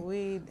y'all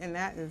doing. And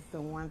that is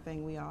the one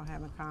thing we all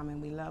have in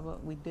common. We love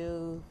what we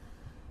do.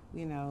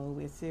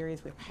 We're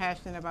serious. We're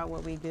passionate about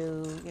what we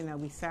do.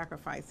 We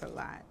sacrifice a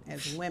lot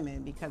as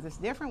women because it's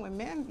different when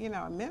men.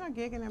 Men are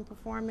gigging and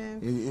performing.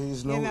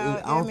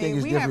 I don't think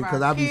it's different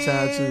because I be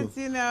tired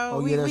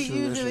too. We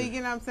usually,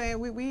 what I'm saying,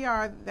 we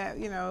are that.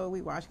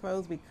 We wash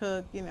clothes, we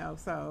cook.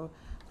 So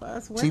for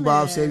us women,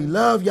 T-Bob said he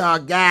love y'all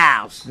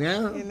gals.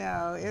 Yeah.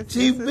 It's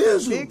a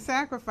big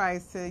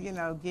sacrifice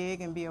to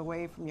gig and be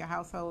away from your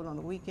household on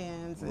the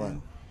weekends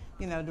and.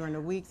 During the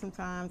week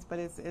sometimes, but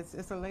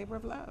it's a labor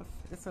of love.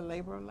 It's a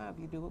labor of love.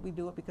 We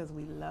do it because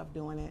we love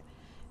doing it,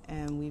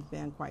 and we've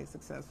been quite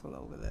successful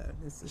over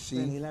it's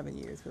been 11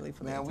 years really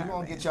for man, we're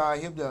going to get y'all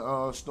hip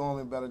to Storm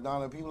and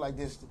BelaDona. People like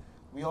this,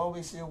 we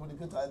always see her with the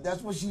good time.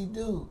 That's what she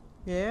do.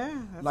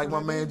 Yeah. Like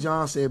my man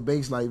John said,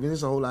 bass life, and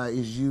it's a whole lot.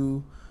 It's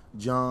you,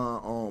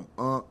 John,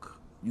 Unc.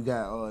 You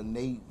got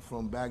Nate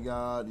from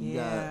Backyard. You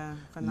got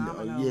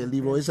phenomenal.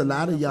 Leroy. It's a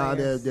lot of y'all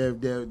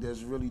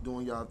that's really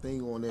doing y'all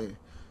thing on there.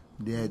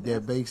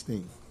 That bass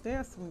thing.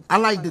 I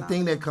like the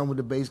thing that come with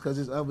the bass because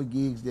there's other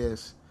gigs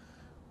that's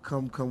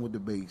come with the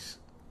bass.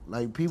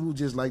 Like people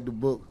just like the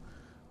book,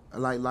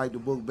 like the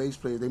book bass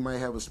players. They might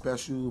have a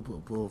special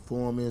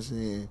performance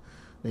and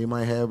they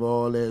might have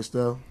all that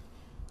stuff.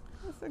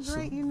 It's a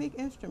great, unique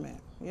instrument,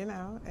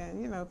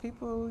 and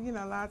people,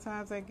 a lot of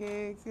times at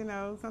gigs,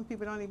 some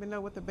people don't even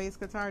know what the bass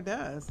guitar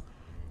does,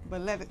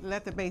 but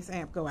let the bass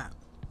amp go out.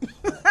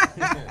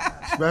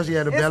 Especially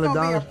at the BelaDona. It's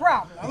gonna be a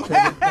problem.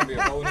 It's gonna be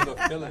a whole other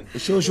feeling. The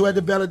show at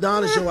the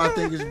BelaDona show, I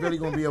think it's really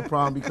gonna be a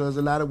problem because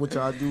a lot of what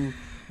y'all do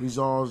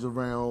resolves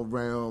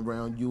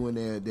around you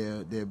and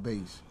their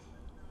bass.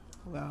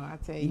 Well, I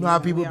tell you, you know how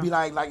people be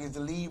like it's the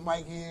lead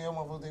mic here,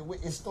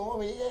 it's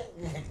Stormy here.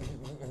 You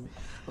know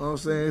what I'm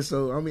saying?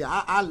 So I mean,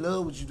 I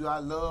love what you do. I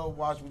love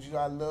watching what you do.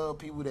 I love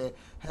people that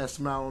have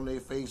smile on their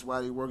face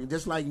while they working.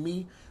 Just like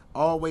me.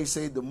 Always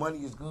say the money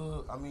is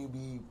good. I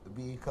mean,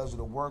 because of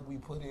the work we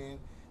put in,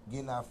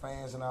 getting our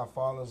fans and our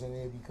followers in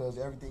there, because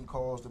everything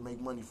costs to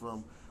make money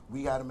from.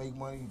 We got to make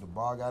money. The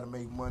bar got to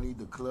make money.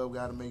 The club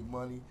got to make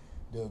money.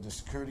 The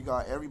security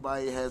guard.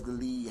 Everybody has to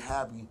leave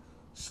happy.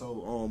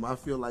 So I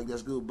feel like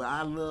that's good. But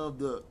I love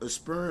the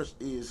experience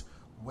is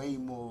way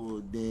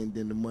more than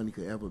the money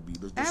could ever be.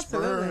 The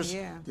experience,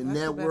 the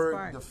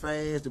network, the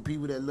fans, the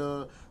people that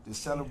love to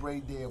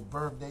celebrate their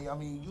birthday. I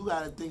mean, you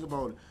got to think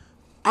about it.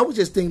 I was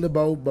just thinking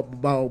about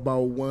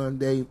one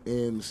day,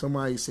 and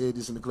somebody said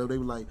this in the club. They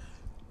were like,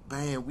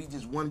 man, we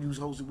just wanted you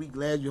to host it. We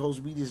glad you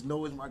hosted. We just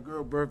know it's my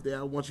girl's birthday.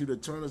 I want you to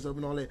turn us up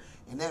and all that.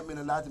 And that meant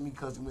a lot to me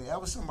because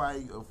whenever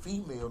somebody, a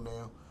female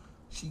now,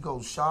 she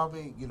goes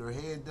shopping, get her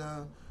hair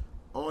done,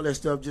 all that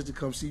stuff just to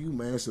come see you,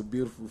 man. It's a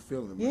beautiful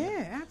feeling, man.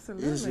 Yeah,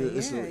 absolutely.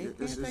 You can't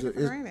take it for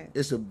granted.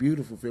 It's a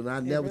beautiful feeling. I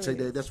never take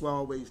that. That's why I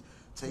always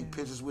take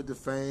pictures with the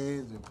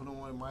fans and put them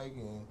on the mic.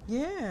 And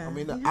Yeah. I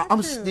mean, you have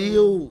I'm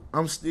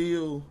to.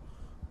 still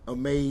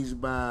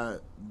amazed by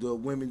the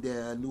women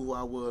that I knew who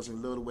I was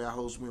and love the way I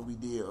host when we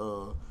did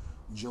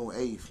June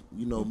 8th.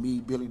 You know, me,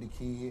 Billy the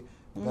Kid,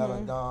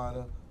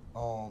 BelaDona,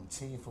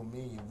 Team for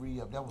Me, and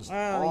Re-Up. That was an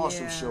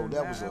awesome show.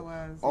 That was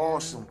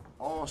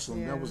awesome.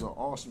 Yeah. That was an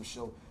awesome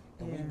show.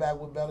 And we back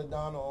with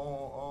BelaDona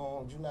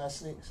on July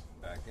 6th.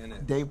 Back in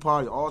it. Day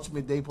party,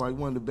 ultimate day party,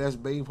 one of the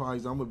best day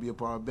parties I'm gonna be a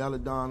part of.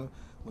 BelaDona,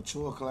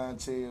 mature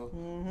clientele,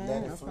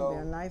 Let It That's Flow,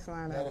 gonna be a nice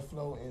lineup. Let It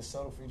Flow, and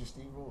subtle feature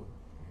Steve Roy.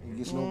 You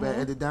get no bad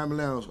at the Diamond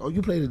Lounge. Oh,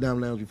 you played the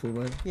Diamond Lounge before,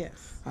 right?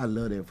 Yes. I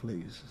love that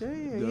place.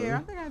 Yeah,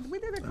 I think we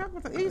did a couple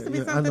of times. It used to be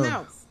Yeah, I something know.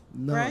 else,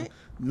 No, right?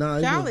 Nah,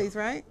 Jollies,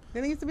 right?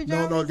 Then it used to be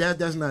Jollies? No,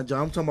 that's not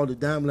Jolly. I'm talking about the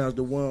Diamond Lounge,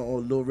 the one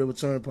on Little River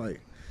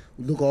Turnpike.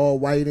 We look all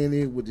white in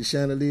it with the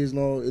chandeliers and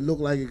all. It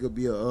looked like it could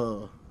be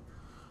a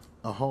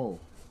hall.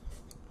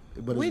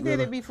 But We it's did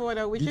really- it before,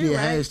 though, with you you, did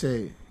right?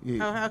 hashtag.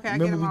 Yeah. Oh, okay, I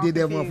Remember get 'em we all did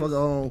that confused.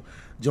 motherfucker on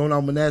Joan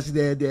Almanasseh,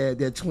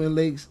 that Twin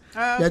Lakes.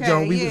 Oh, That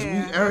joint,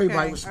 yeah,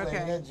 everybody was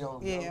sweating that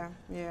joint. Yeah.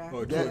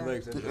 Oh, Twin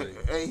Lakes, that's right.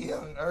 Hey,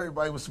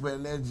 everybody was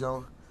sweating that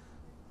joint.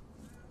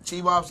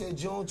 T-Bob said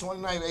June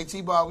 29th. Hey,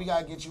 T-Bob, we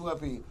got to get you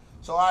up here.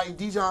 So, all right,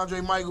 DJ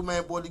Andre Michael,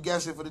 man, brought the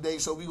guest in for the day,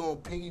 so we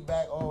going to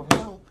piggyback off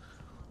him.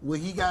 What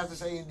he got to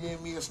say, and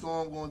then me and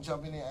Storm going to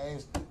jump in there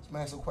and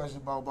ask some questions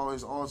about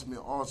his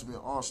ultimate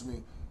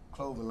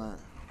clothing line.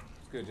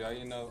 It's good, y'all.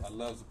 You know, I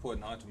love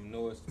supporting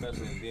entrepreneurs,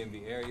 especially in the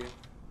DMV area.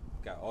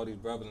 Got all these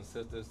brothers and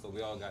sisters, so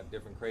we all got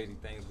different crazy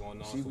things going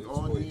on. See, so we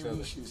all support each DMV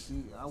other. shit,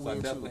 see, So I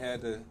definitely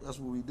had to. That's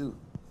what we do.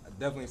 I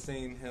definitely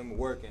seen him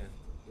working.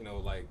 You know,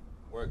 like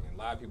working. A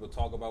lot of people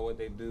talk about what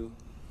they do.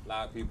 A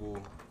lot of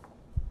people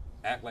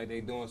act like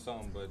they doing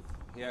something, but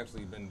he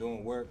actually been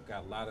doing work.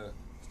 Got a lot of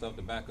stuff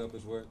to back up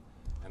his work.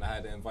 And I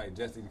had to invite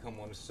Jesse to come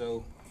on the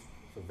show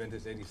for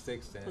Vintage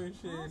 86 and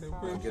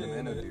get him an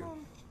interview.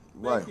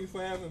 Thank you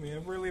for having me. I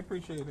really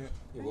appreciate it.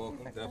 You're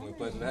welcome. Definitely a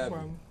pleasure to have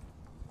you.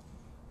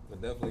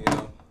 But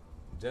definitely,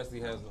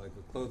 Jesse has like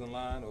a clothing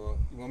line, or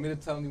you want me to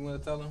tell him? You want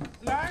to tell him?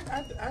 No,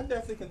 I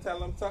definitely can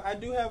tell him. So I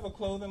do have a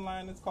clothing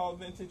line. It's called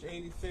Vintage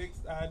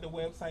 86. The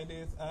website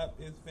is up.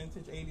 It's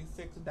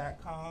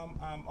vintage86.com.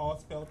 All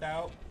spelled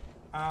out.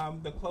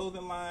 The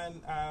clothing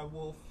line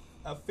will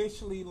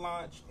officially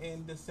launch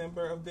in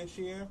December of this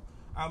year.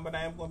 But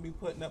I am going to be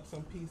putting up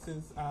some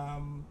pieces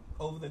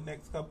over the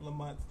next couple of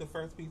months. The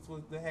first piece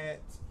was the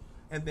hats,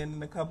 and then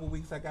in a couple of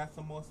weeks I got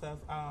some more stuff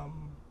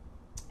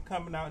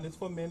coming out, and it's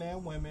for men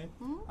and women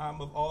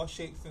of all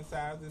shapes and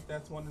sizes.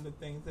 That's one of the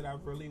things that I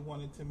really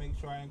wanted to make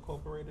sure I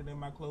incorporated in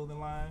my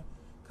clothing line,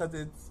 because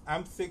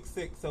I'm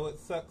 6'6", so it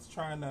sucks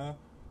trying to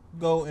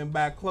go and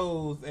buy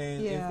clothes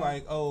and it's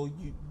like,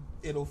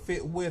 it'll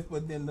fit with,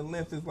 but then the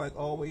length is like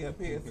all the way up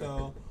here.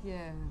 So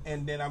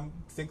and then I'm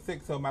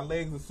 6'6", so my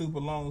legs are super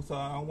long, so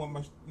I don't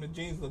want my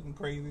jeans looking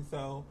crazy.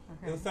 So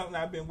it was something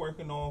I've been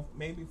working on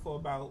maybe for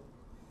about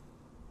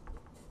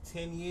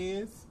 10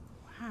 years.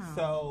 Wow.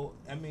 So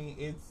I mean,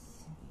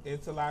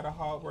 it's a lot of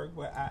hard work,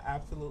 but I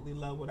absolutely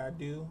love what I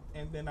do.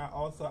 And then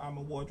I'm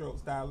a wardrobe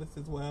stylist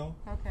as well.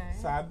 Okay.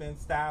 So I've been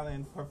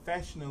styling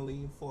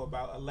professionally for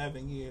about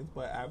 11 years,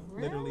 but I've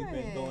literally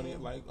been doing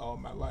it like all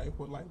my life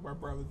with like my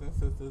brothers and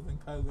sisters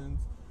and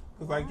cousins.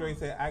 Because like Dre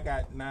said, I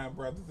got 9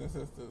 brothers and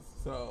sisters,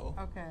 so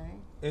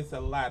it's a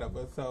lot of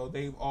us. So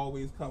they've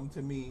always come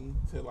to me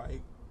to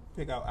like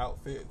pick out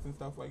outfits and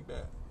stuff like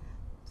that.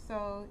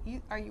 So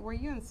were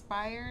you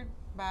inspired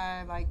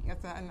by, like,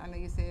 I know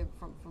you said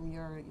from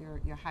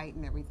your height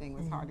and everything, it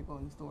was hard to go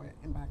in the store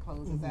and buy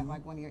clothes. Is that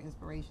like one of your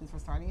inspirations for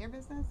starting your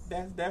business?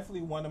 That's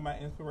definitely one of my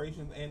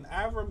inspirations. And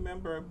I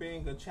remember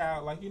being a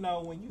child, like, you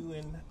know, when you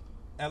in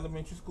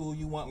elementary school,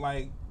 you want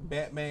like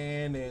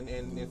Batman and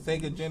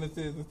Sega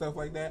Genesis and stuff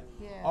like that.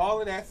 Yeah. All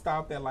of that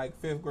stopped at like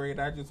 5th grade.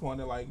 I just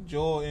wanted like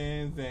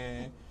Jordans,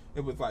 and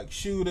it was like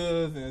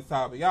Shooters and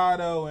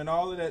Sabiato and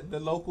all of that, the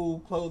local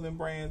clothing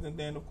brands, and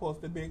then of course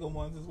the bigger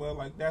ones as well.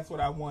 Like, that's what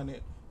I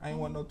wanted. I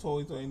didn't want no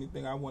toys or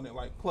anything. I wanted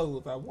like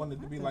clothes. I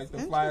wanted to be like the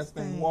flyest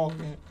thing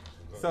walking.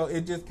 So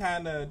it just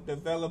kind of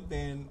developed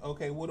in,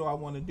 okay, what do I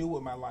want to do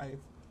with my life?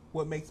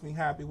 What makes me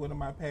happy? What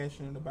am I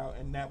passionate about?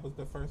 And that was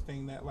the first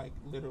thing that like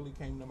literally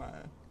came to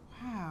mind.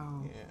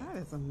 Wow. Yeah. That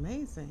is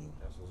amazing.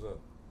 That's what's up.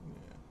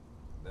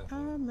 Yeah.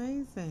 Definitely.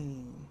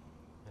 Amazing.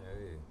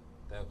 Yeah,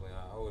 definitely.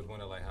 I always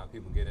wonder like how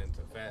people get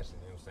into fashion.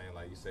 You know what I'm saying?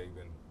 Like you say, you've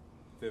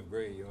been 5th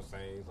grade. You know what I'm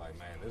saying? It's like,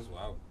 man, this is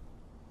what I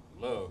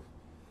love.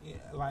 Yeah,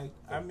 like,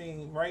 I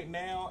mean, right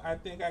now, I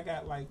think I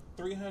got like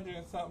 300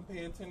 and something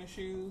pair of tennis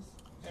shoes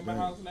in my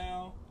house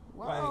now.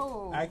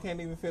 Whoa. Like, I can't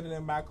even fit it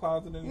in my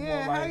closet anymore.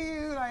 Yeah, like, how do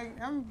you, like,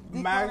 I'm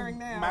decluttering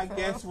now. My so.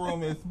 guest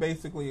room is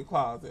basically a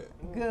closet.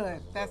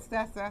 Good. That's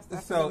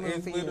so a good it's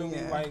move for you,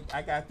 literally like,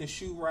 I got the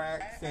shoe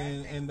racks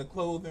and the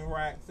clothing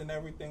racks and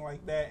everything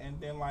like that. And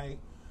then, like,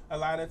 a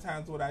lot of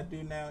times what I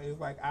do now is,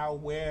 like, I'll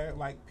wear,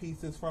 like,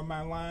 pieces from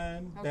my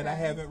line that I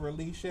haven't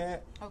released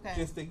yet.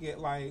 Just to get,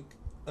 like,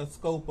 a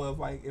scope of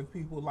like if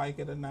people like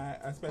it or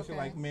not, especially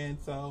like men.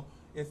 So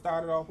it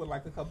started off with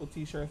like a couple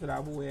T-shirts that I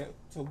would wear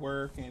to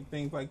work and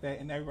things like that,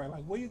 and everybody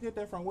like, where you get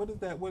that from? What is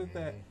that? What is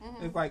that?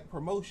 It's like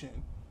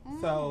promotion.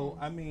 So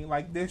I mean,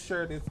 like this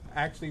shirt is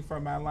actually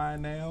from my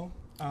line now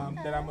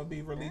that I'm gonna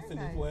be releasing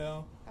as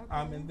well.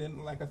 And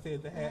then like I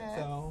said, the hat.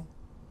 So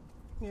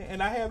yeah,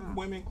 and I have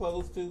women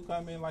clothes too,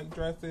 come in like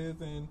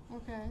dresses and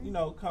you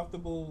know,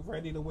 comfortable,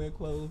 ready to wear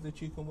clothes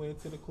that you can wear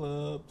to the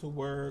club, to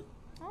work,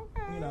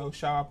 you know,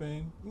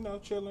 shopping, you know,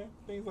 chilling,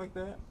 things like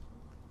that.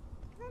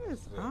 That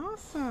is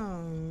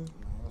awesome.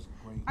 That's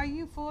great. Are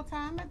you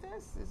full-time at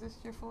this? Is this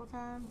your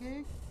full-time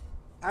gig?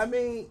 I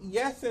mean,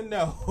 yes and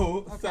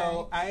no.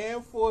 So I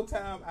am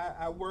full-time.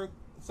 I work.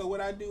 So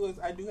what I do is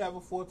I do have a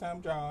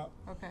full-time job.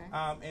 Okay.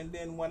 And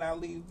then when I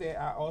leave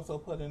there, I also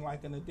put in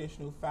like an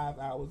additional 5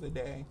 hours a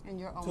day In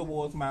your own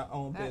towards business. my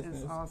own That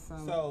business. is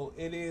awesome. So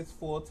it is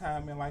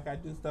full-time, and like I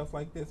do stuff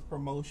like this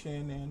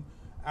promotion, and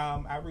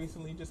I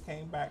recently just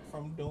came back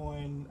from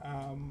doing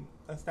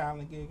a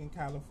styling gig in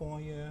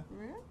California,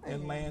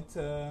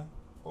 Atlanta,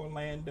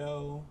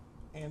 Orlando,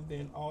 and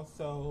then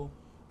also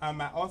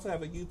I also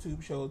have a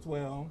YouTube show as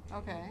well.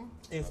 Okay.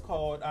 It's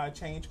called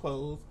Change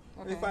Clothes.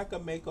 Okay. It's like a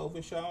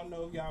makeover show. I don't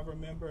know if y'all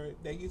remember.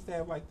 They used to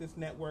have like this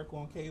network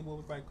on cable. It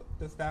was like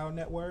the Style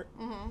Network.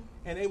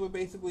 And they would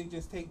basically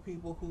just take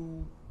people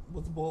who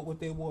was bored with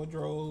their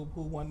wardrobe,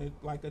 who wanted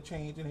like a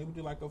change, and they would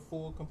do like a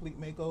full complete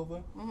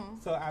makeover.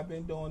 So I've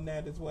been doing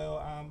that as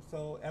well.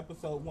 So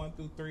episode 1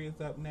 through 3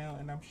 is up now,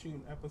 and I'm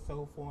shooting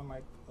episode 4 in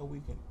like a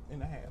week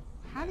and a half.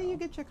 How do you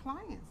get your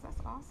clients?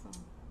 That's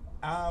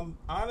awesome.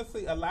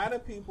 Honestly, a lot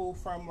of people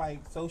from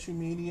like social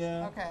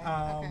media,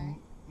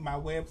 my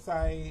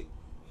website,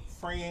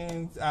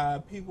 friends,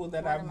 people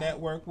that I've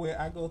networked with.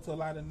 I go to a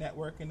lot of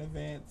networking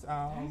events,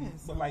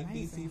 with like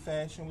DC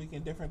Fashion Week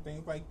and different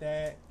things like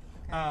that.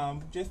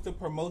 Just to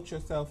promote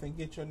yourself and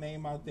get your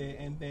name out there.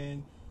 And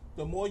then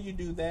the more you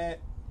do that,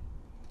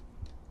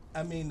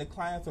 I mean, the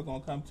clients are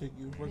going to come to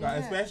you,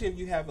 especially if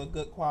you have a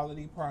good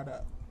quality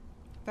product.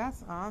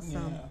 That's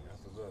awesome. Yeah.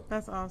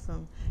 That's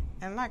awesome.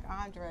 And like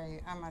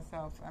Andre, I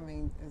myself, I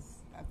mean,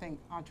 I think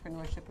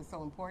entrepreneurship is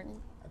so important.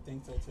 I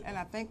think so too. And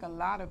I think a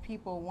lot of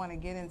people want to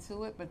get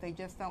into it, but they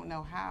just don't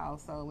know how.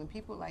 So when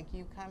people like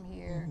you come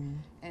here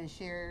and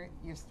share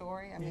your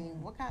story, I mean,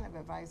 what kind of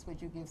advice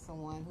would you give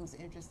someone who's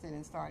interested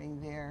in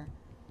starting their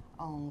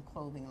own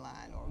clothing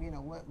line? Or, you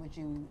know, what would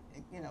you,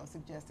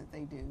 suggest that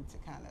they do to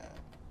kind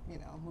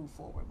of, move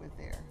forward with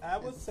their I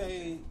would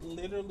say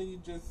literally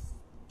just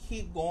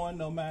keep going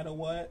no matter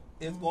what.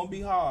 It's going to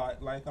be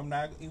hard. Like, I'm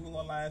not even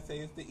going to lie and say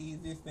it's the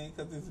easiest thing,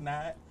 because it's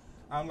not.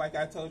 Like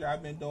I told you,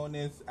 I've been doing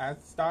this. I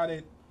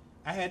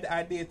had the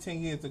idea 10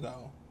 years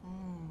ago.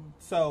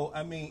 So,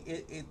 I mean,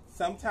 it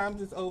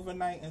sometimes it's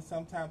overnight and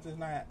sometimes it's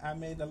not. I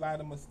made a lot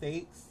of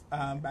mistakes,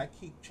 but I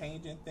keep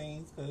changing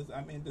things because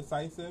I'm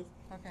indecisive.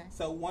 Okay.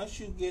 So once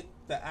you get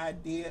the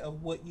idea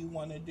of what you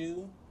want to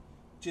do,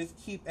 just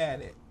keep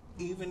at it.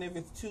 Even if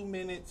it's 2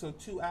 minutes or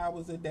 2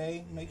 hours a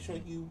day, make sure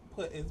you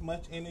put as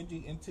much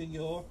energy into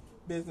your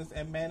business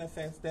and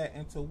manifest that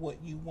into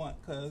what you want.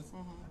 Because,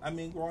 I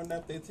mean, growing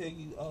up, they tell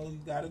you, oh, you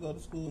got to go to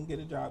school and get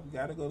a job. You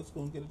got to go to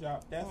school and get a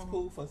job. That's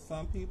cool for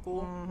some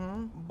people.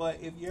 But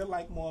if you're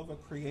like more of a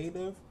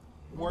creative,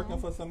 working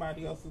for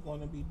somebody else is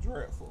going to be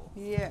dreadful.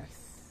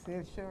 Yes,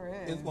 it sure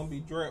is. It's going to be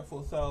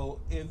dreadful.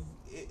 So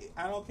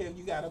I don't care if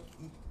you got to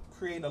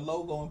create a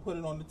logo and put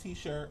it on the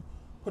T-shirt,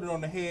 put it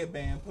on the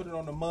headband, put it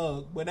on the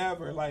mug,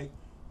 whatever. Like,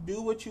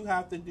 do what you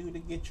have to do to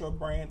get your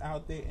brand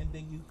out there, and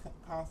then you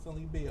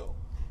constantly build.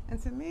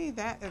 And to me,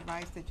 that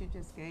advice that you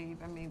just gave,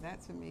 I mean,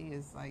 that to me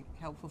is like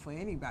helpful for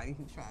anybody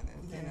who's trying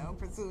to,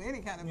 pursue any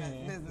kind of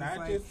business. Not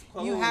like, just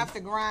clothes. you have to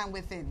grind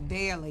with it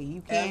daily.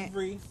 You can't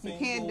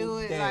do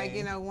it day.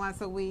 like once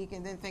a week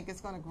and then think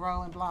it's going to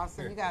grow and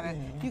blossom.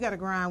 You gotta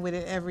grind with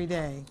it every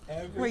day.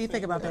 What do you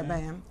think about that,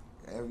 Bam?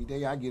 Every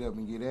day I get up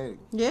and get at it.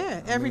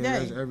 Yeah, every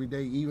day. That's every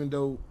day. Even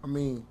though, I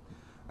mean,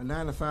 a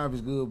 9 to 5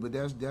 is good, but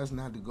that's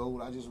not the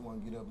goal. I just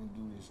want to get up and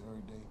do this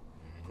every day.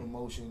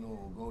 Promotion or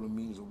go to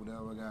meetings or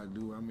whatever I gotta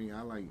do. I mean,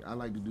 I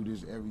like to do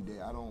this every day.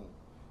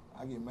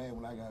 I get mad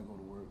when I gotta go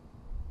to work.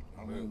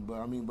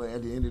 But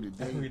at the end of the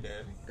day, every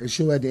day. It's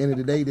sure at the end of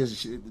the day, there's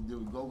shit to do.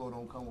 Go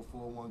don't come with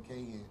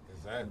 401k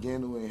and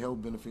dental and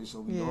health benefits. So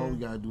all we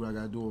gotta do, I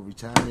gotta do a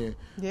retirement,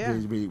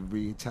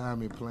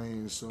 retirement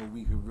plan, so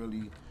we can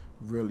really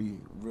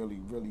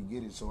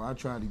get it. So I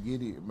try to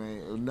get it,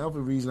 man. Another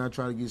reason I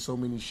try to get so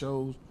many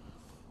shows.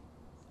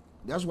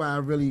 That's why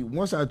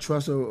once I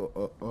trust a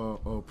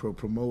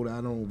promoter,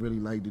 I don't really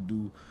like to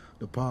do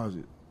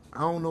deposit. I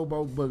don't know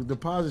about, but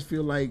deposits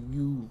feel like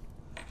you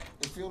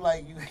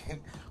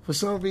for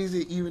some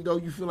reason, even though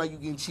you feel like you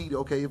getting cheated.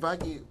 Okay, if I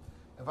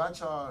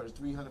charge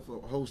 $300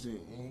 for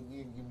hosting and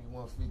you give me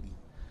 $150,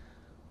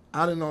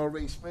 I done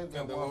already spent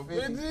that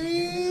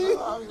 $150.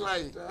 I was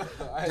like,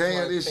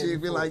 damn, this shit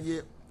feel like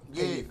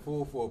Paid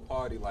full for a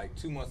party like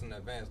 2 months in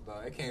advance,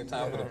 dog. It came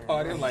time for the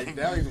party. I'm like,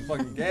 that ain't even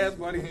fucking gas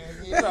money.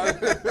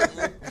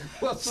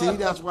 See,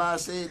 that's why I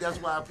say, that's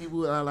why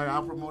people are like,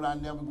 I promote, I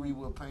never agree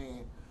with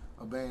paying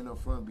a band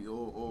up front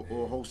or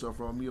host up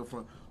front, me up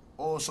front.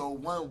 Also,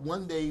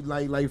 one day,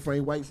 like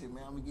Frank White said,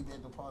 man, I'm gonna get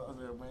that deposit. I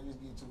said, man,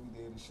 just get it to me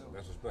there at the show.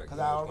 That's respect. Because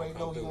I already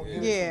know he gonna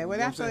give it. Yeah, well,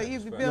 that's what you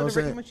build.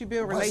 Once you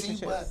build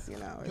relationships, you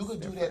know. You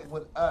could do that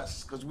with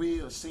us because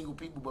we're single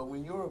people. But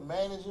when you're a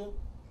manager,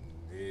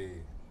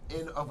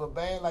 of a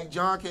band, like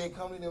John can't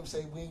come to them and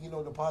say we ain't get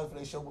no deposit for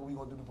their show, but we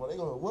gonna do the deposit. They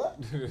go, what?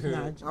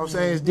 I'm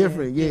saying it's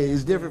different. Yeah,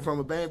 it's different from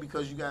a band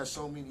because you got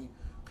so many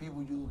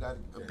people. You got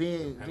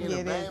being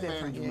a band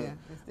management.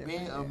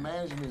 Being a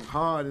management is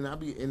hard,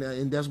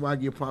 and that's why I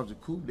give props to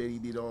Coop that he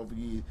did all the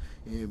years,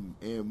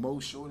 and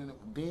most short.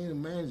 Being a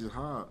manager is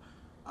hard.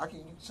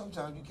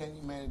 Sometimes you can't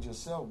even manage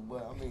yourself,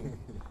 but I mean,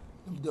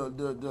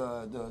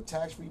 the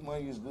tax free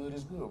money is good.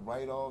 It's good.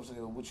 Write offs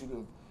and what you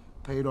do.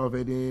 Paid off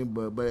at the end,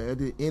 but at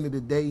the end of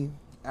the day,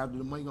 after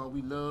the money gone,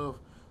 we love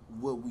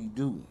what we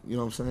do. You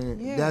know what I'm saying?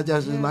 Yeah, That's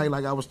just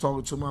like I was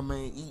talking to my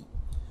man E,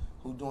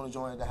 who doing a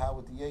joint at the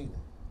Howard Theater.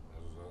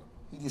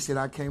 He just said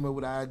I came up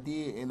with an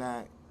idea and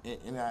I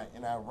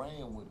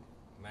ran with it.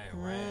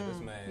 This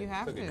man. You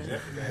have took to.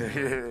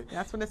 it.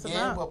 That's what it's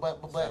about.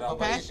 But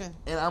passion.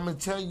 And I'm gonna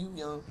tell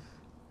you,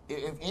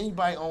 if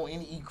anybody own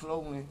any E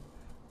clothing,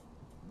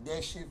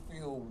 that shit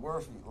feel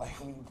worth it. Like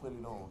when you put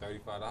it on.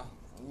 $35.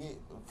 Yeah,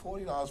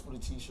 $40 for the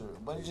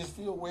t-shirt, but it just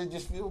feel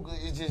good.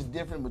 It's just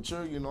different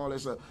material and all that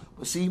stuff.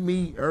 But see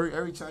me,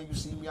 every time you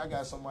see me, I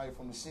got somebody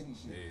from the city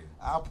shit. Yeah.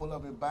 I'll pull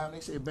up and buy them. They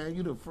say, man,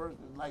 you the first.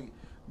 Like,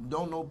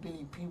 don't know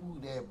many people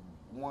that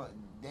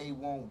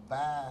won't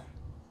buy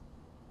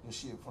the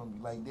shit from me.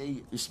 Like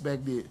they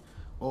expect it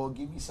or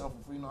give me something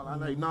for free. And all.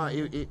 I'm like, nah.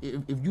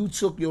 If you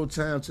took your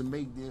time to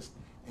make this,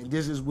 and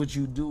this is what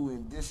you do,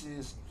 and this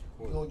is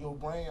your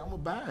brain, I'm gonna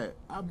buy it.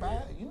 I buy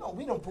it. You know,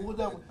 we done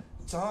pulled up.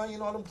 Time, you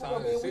know them pull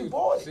up and we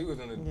bought it. She was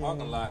in the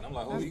parking lot, and I'm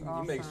like, oh, you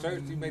make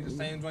shirts, you make the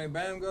same joint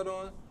BAM got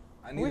on?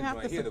 We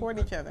have to support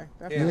each other.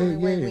 That's the only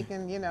way we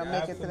can,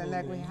 make it to the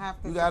next. We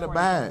have to. You gotta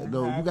buy it,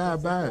 though. You gotta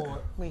buy it.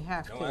 We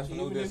have to.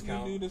 Even if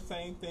you do the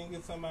same thing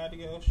as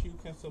somebody else, you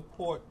can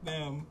support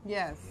them.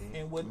 Yes.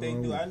 And what they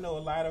do. I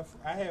know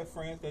I have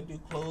friends that do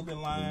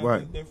clothing lines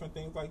and different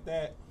things like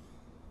that.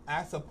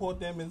 I support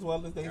them as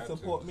well as they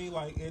support me.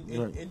 Like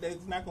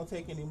it's not gonna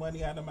take any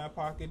money out of my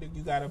pocket if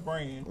you got a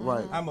brand.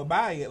 Right. I'm gonna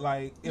buy it.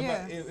 Like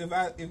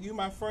if you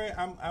my friend,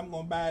 I'm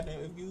gonna buy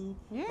them.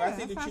 If I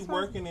see that you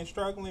working and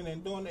struggling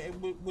and doing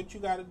what you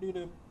got to do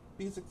to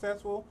be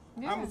successful,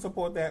 I'm gonna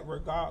support that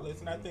regardless.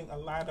 And I think a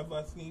lot of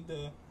us need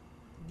to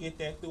get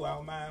that through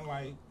our mind.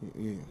 Like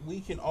we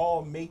can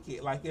all make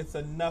it. Like it's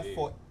enough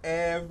for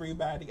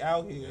everybody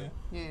out here.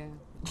 Yeah.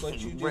 But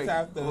you just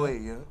have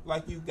to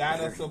like you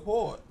gotta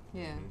support.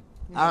 Yeah.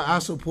 I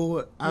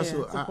support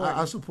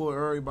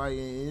everybody,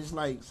 and it's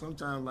like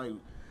sometimes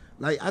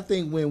like I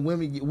think when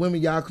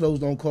women y'all clothes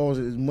don't cost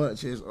as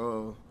much as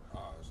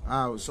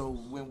ours. So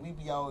when we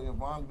be out in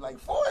Vaughn, be like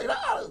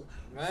 $40.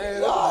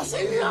 Man, y'all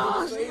see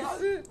y'all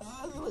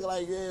look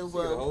like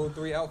but the whole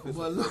 3 outfits.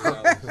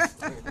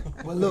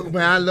 But look,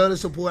 man, I love the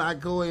support. I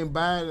go and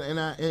buy it,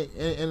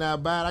 and I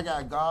buy it. I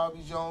got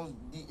garbage on,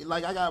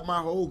 like I got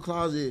my whole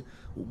closet.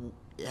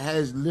 It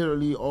has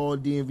literally all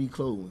DMV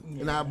clothing,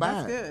 and I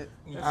buy it.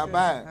 I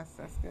buy it.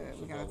 That's good.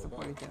 We gotta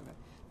support each other.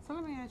 So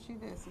let me ask you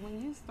this: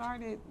 when you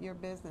started your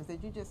business,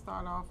 did you just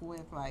start off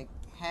with like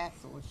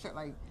hats or shirt?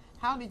 Like,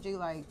 how did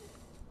you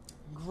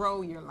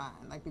grow your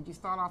line? Like, did you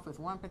start off with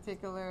one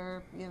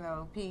particular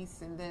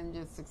piece and then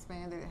just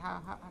expand it?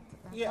 How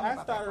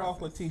I started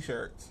off with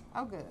t-shirts.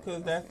 Oh, good.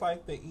 Because that's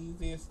like the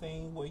easiest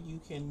thing where you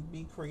can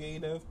be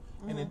creative.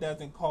 And it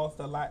doesn't cost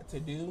a lot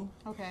to do.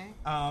 Okay.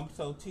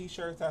 So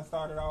t-shirts, I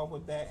started off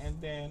with that, and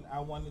then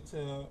I wanted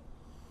to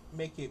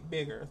make it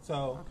bigger.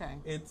 So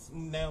it's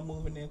now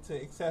moving into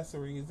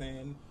accessories,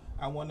 and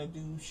I want to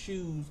do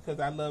shoes because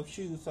I love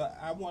shoes. So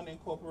I want to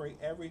incorporate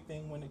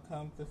everything when it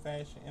comes to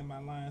fashion in my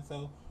line.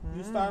 So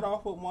you start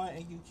off with one,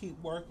 and you keep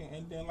working.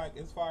 And then, like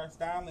as far as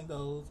styling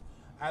goes,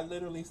 I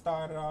literally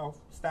started off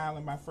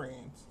styling my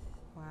friends.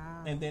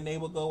 Wow. And then they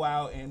would go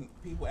out, and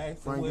people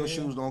ask Frank, your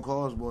shoes don't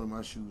cost more than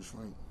my shoes,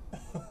 Frank.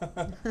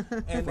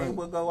 And they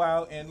would go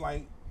out and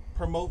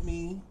promote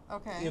me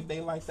if they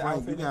like the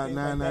outfit. You got and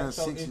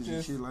 996s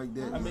and shit like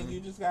that. I mean, you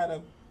just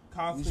gotta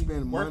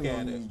constantly work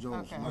at it.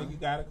 You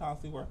gotta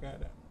constantly work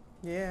at it.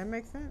 Yeah, it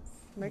makes sense.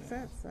 Makes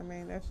sense. I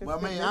mean, that's just.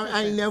 But I mean,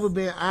 I ain't never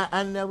been.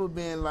 I never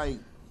been like.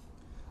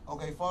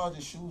 Okay, as far as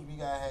the shoes, we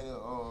gotta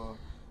have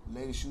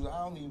lady shoes.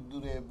 I don't even do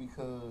that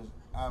because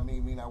I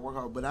work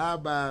hard. But I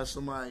buy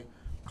somebody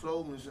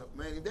clothing.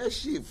 Man, if that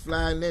shit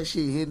flying, that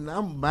shit hitting,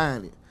 I'm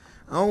buying it.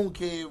 I don't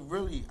care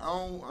really. I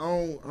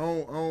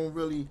don't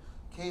really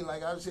care.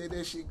 Like I said,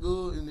 that shit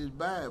good and it's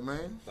bad,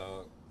 man.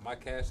 So my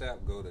Cash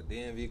App go to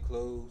DMV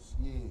Clothes.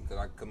 Yeah.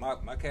 Cause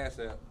my Cash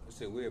App, it's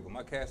shit weird, but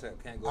my Cash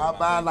App can't go. I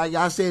buy like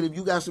I said. If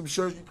you got some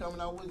shirts you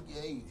coming out with,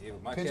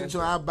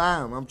 I buy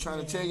them. I'm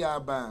trying to tell you, I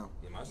buy them.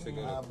 Yeah, my shit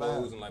go to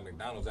clothes and like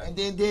McDonald's. And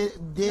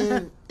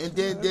then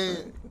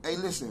hey,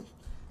 listen.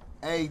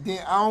 Hey,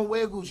 then I don't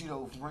wear Gucci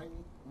though, Frank.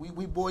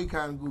 We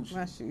boycott Gucci.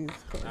 My shoes.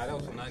 Nah, that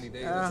was for 90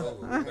 days.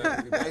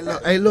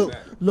 Hey,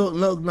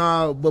 look,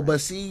 nah, but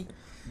see,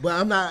 but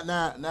I'm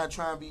not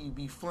trying to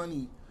be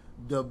funny,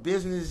 the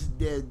business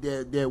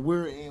that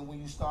we're in, when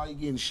you start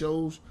getting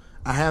shows,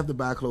 I have to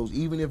buy clothes.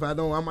 Even if I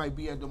don't, I might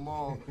be at the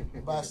mall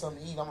and buy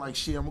something to eat. I'm like,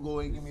 shit, I'm going to go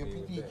ahead and give me a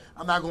PP.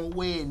 I'm not going to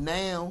wear it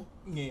now,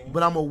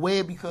 but I'm going to wear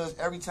it because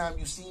every time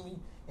you see me,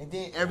 and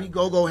then every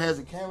go-go has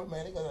a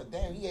cameraman. They go,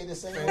 damn, he ain't the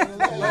same.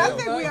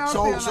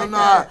 So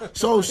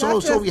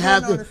we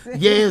have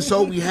to,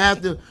 so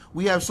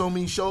we have so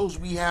many shows.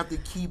 We have to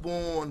keep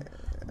on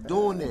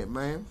doing that,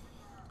 man.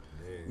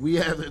 We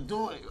have to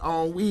do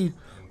it.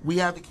 We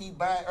have to keep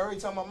buying. Every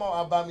time I'm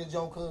on, I buy me a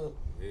joint, cause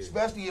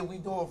especially if we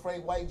doing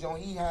Frank White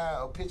joint, he had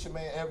a picture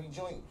man every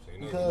joint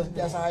because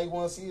that's how he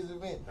want to see his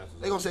event.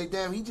 They gonna say,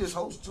 damn, he just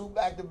hosts 2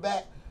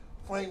 back-to-back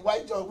Frank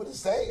White joint with the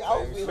same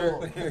outfit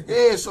on.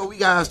 Yeah, so we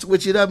gotta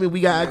switch it up and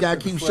we gotta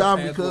keep sharp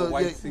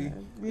because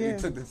he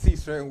took the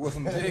t-shirt and with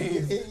some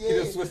jeans. He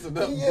just switched it up,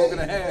 broke it in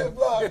half.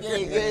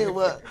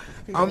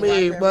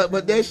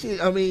 But that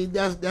shit. I mean,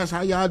 that's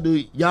how y'all do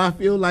it. Y'all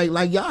feel like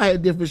y'all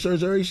had different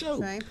shirts every show.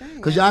 Same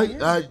thing. Cause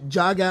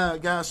y'all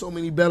got so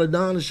many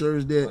BelaDona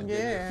shirts that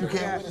you can't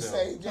wear the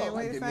same. Can't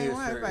wear the same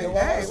one. Like,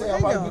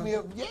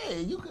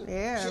 you could.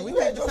 Yeah, shit, we you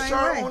had the your same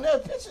shirt way. on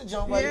that picture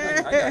jump right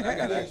there. I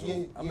got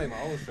actual. I made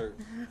my own shirt.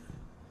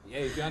 Yeah,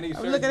 if y'all need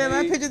shirts, I'm looking at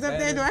my pictures up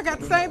there. Do I got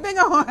the same thing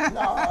on?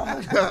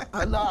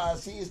 Nah.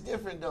 See, it's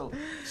different though.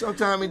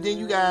 Sometimes, and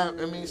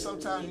then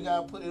sometimes you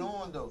gotta put it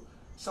on though.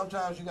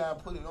 Sometimes you gotta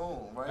put it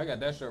on, right? I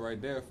got that shirt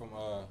right there from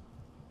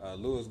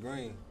Lewis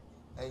Green.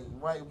 Hey,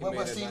 right.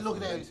 But see,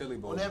 look at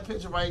that. On that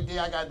picture right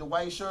there, I got the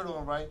white shirt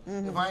on, right?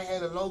 If I ain't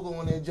had a logo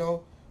on that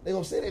joint, they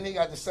gonna say that they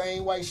got the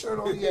same white shirt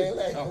on. Yeah,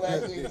 like,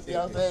 you see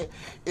what I'm saying?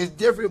 It's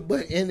different,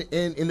 but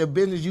in the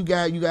business, you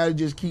gotta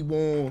just keep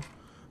on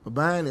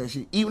buying that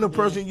shit. Even the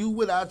person you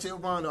with, I tell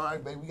Ron, all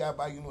right, baby, we gotta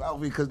buy you a new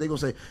outfit because they gonna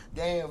say,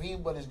 damn,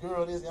 but his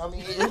girl this. I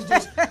mean, it's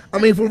just, I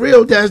mean, for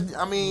real, that's just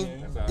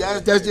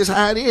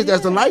how it is.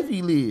 That's the life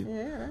he live.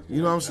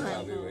 You know what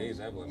I'm saying?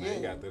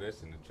 He got through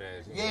this in the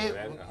trash.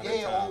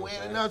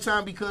 And another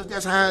time because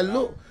that's how it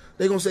look.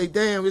 They gonna say,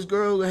 damn, this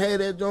girl had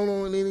that joint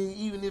on, and then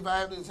even if I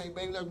have to say,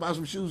 baby, let's buy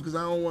some shoes because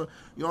I don't want,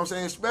 you know what I'm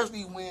saying?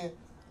 Especially when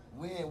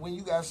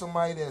you got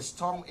somebody that's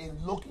talking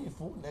and looking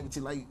for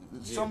negative, like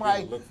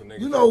somebody,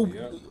 you know,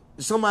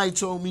 somebody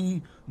told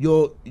me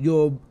your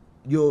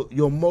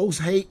most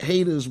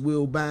haters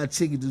will buy a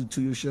ticket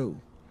to your show.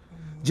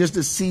 Just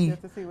to see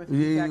what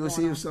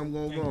see if something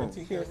going wrong. I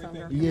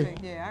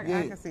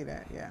can see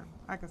that. Yeah,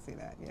 I can see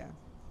that. Yeah.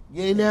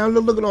 Yeah. Now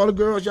look at all the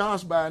girls y'all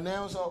spy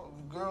now. So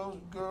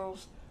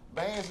girls.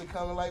 Bands are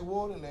coming like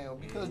water now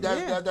because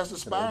that's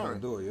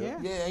aspiring.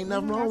 Ain't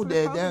nothing wrong with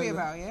that.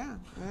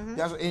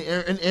 That's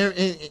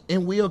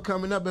and we are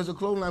coming up as a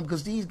clothing line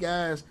because these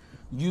guys,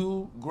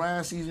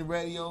 Grind Season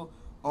Radio,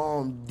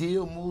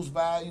 Deal Moves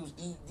Values.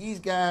 These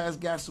guys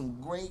got some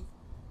great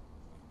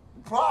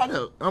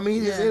product. I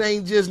mean, it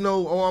ain't just I'm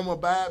gonna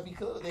buy it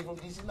because they from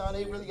DC. No,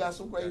 they really got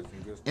some great.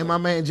 And my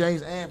man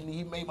James Anthony,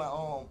 he made my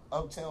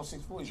Uptown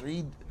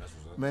 640.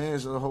 Man,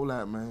 it's a whole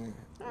lot, man.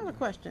 I have a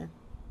question.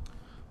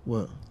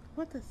 What?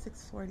 What does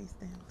 640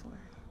 stand for?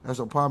 That's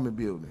an apartment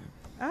building.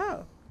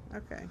 Oh,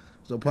 okay.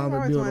 It's an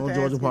apartment building on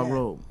Georgia Park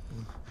Road.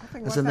 I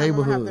think it's one a time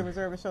neighborhood. I'm gonna have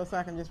to reserve a show so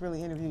I can just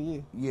really interview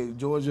you. Yeah,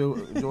 Georgia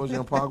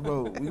and Park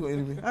Road. We gonna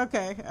interview.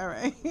 Okay, all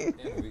right.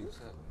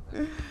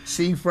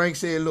 See, Frank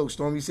said, look,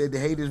 Stormy said the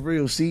hate is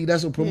real. See,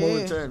 that's what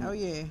promoter telling me. Oh,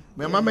 yeah.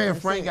 Man, my man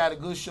Frank got a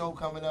good show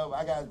coming up.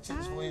 I got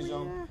tickets for his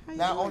show.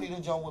 Not only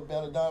the joint with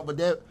BelaDona, but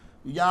that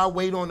y'all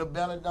wait on the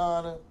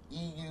BelaDona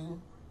EU.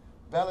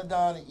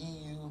 BelaDona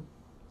EU.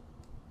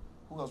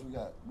 Who else we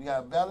got? We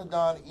got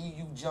BelaDona,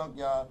 EU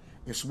Junkyard,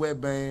 and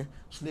Sweatband.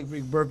 Slick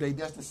Rick's birthday.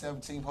 That's the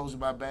 17th, hosted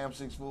by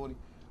BAM640.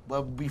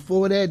 But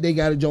before that, they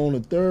got a joint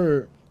on the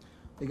 3rd.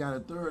 They got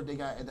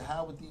at the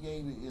Howard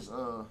Theater is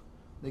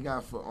they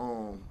got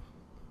for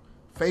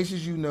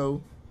Faces You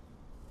Know,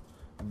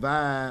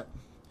 Vibe,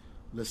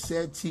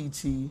 Lisette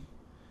TT,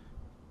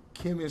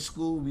 Kim and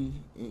Scooby,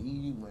 and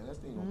EU, man. That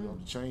thing gonna be off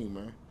the chain,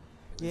 man.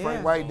 Yeah.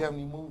 Frank White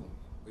definitely moving.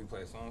 We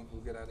play a song before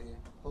we get out of here?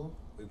 Who?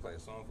 We play a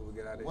song before we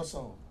get out of here? What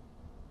song?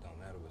 Don't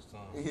matter what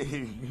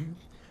song.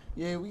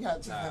 Yeah, we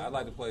got to. I'd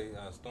like to play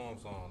Storm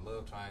song,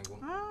 Love Triangle.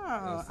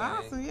 Oh,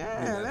 awesome!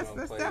 Yeah,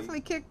 let's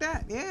definitely kick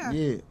that. Yeah.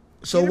 Yeah.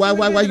 So why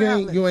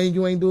you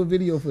ain't do a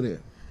video for that?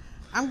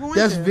 I'm going.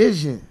 That's to.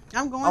 vision.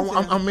 I'm going.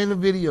 I'm in the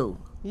video.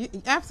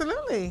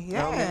 Absolutely.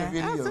 Yeah. I'm in the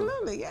video.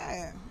 Absolutely.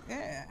 Yeah.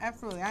 Yeah.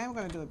 Absolutely. I am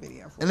going to do a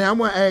video for. And then I'm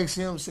going to ask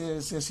him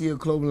since he a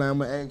clothing line. I'm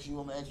going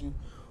to ask you.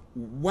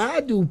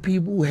 Why do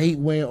people hate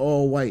wearing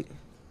all white?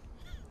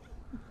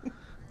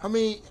 I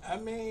mean,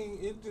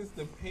 it just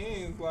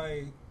depends.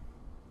 Like,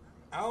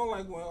 I don't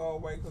like wearing all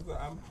white because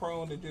I'm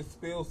prone to just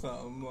spill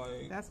something.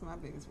 Like, that's my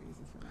biggest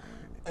reason for not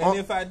wearing it. And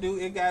if I do,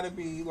 it got to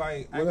be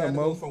like I got to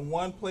go from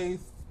one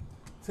place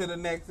to the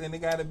next, and it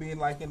got to be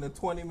like in the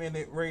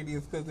 20-minute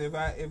radius. Because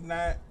if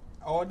not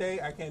all day,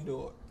 I can't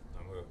do it.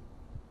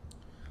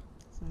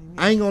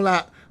 I ain't gonna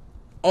lie.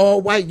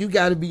 All white, you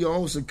got to be your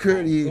own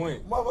security. We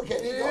got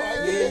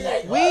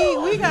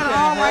an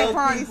all white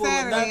party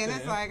Saturday, and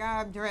it's like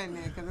I'm dreading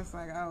it because it's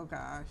like, oh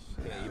gosh.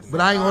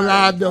 But I ain't gonna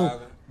lie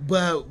though.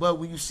 But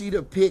when you see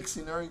the pics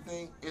and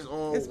everything, it's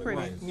all It's pretty.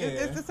 white.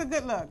 It's a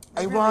good look.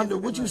 Hey, It really is a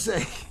Rhonda, what good you look.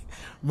 say?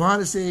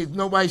 Rhonda says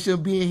nobody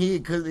should be in here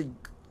because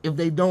if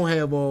they don't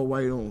have all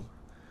white on.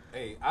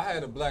 Hey, I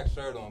had a black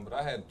shirt on, but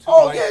I had two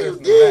Oh, white yeah, shirts you in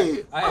the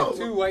did. back. I had Oh.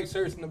 2 white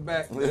shirts in the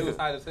back. It was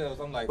hot as hell,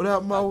 so I'm like, What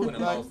up, I'm Mo? putting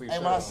a long sleeve Hey,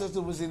 shirt my on.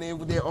 sister was in there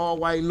with their all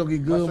white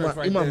looking good. shirt's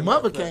right My there,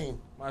 mother matter of fact.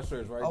 came. My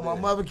shirt's right Oh, there.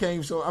 my mother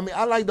came. So I mean,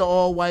 I like the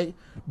all white,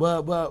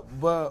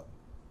 but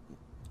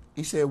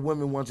he said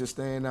women want to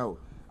stand out.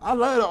 I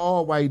love the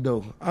all white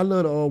though. I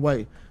love the all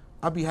white.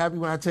 I'll be happy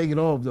when I take it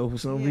off though for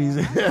some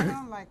reason. I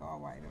don't like all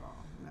white at all.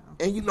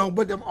 No. And you know,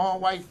 but them all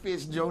white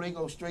fits, Joe, they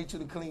go straight to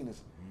the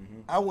cleaners.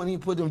 I wouldn't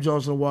even put them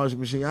joints in the washing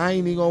machine. I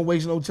ain't even gonna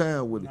waste no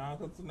time with it. Nah,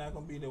 'cause it's not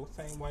gonna be the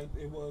same white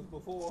it was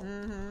before.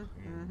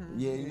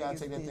 Yeah, you gotta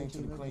take that thing to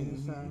the cleaners.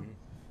 So.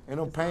 And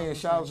them pants,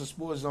 shout out to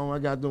Sports Zone. I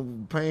got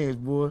them pants,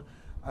 boy.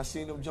 I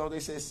seen them joints.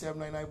 They said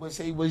 $7.99, but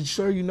say, well,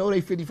 sure, you know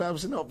they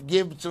 55% off.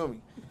 Give it to me.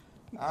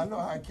 I know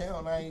I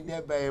count. I ain't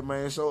that bad,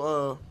 man.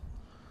 So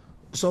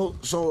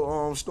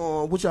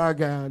Storm, what y'all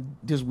got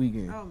this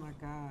weekend? Oh my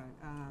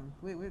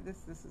God,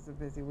 this is a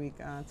busy week.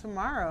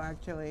 Tomorrow,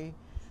 actually,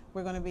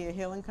 we're going to be at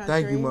Healing Country.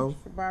 Thank you, Mo.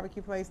 It's a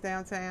barbecue place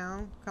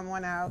downtown. Come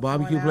on out.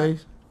 Barbecue come on out.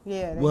 place?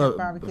 Yeah, they Well, have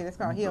barbecue. It's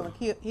called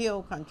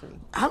Heal Country.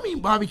 How many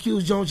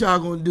barbecues joints y'all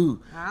gonna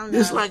do? I don't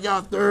This know. like y'all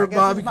I third guess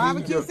barbecue. It's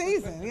barbecue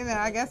season. You know,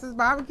 I guess it's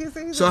barbecue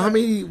season. So how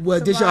many?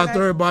 What this y'all Tomorrow night-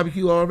 third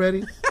barbecue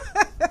already?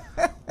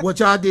 What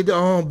y'all did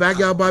the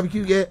backyard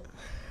barbecue yet?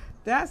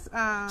 That's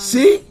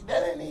See,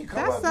 that ain't even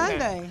come That's up yet.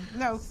 Sunday.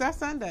 No, that's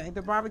Sunday.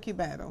 The barbecue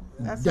battle.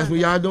 That's Sunday. what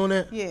y'all doing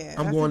that? Yeah,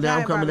 I'm that's going the down. I'm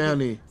giant coming down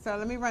barbecue. there. So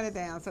let me run it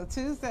down. So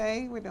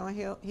Tuesday we're doing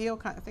Heal.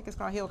 I think it's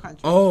called Heal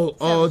Country.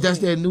 Oh, that's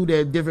 17th. that new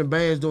that different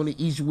bands doing it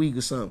each week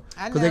or something.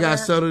 I Because they got never-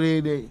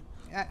 Saturday. They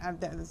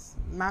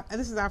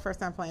This is our first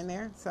time playing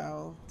there.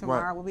 So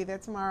tomorrow we'll be there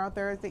tomorrow,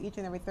 Thursday, each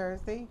and every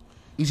Thursday.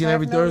 each and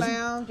every Have No Thursday.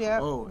 Lounge,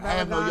 yep. Oh,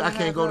 have no. I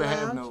can't go to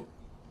have no.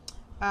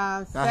 I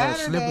have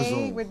slippers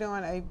Saturday on. we're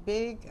doing a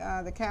big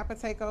the Kappa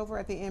takeover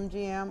at the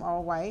MGM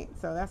all white.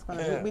 So that's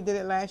gonna Yeah. we did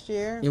it last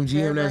year.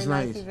 MGM, that's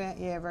very nice. event.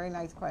 Yeah, very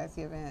nice,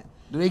 classy event.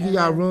 Do they give And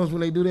y'all then- rooms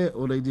when they do that,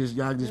 or they just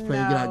y'all just play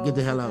and get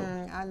the hell out?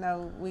 I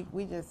know.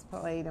 We just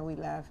played and we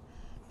left.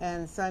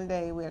 And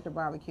Sunday we're at the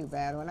barbecue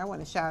battle. And I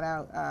want to shout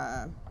out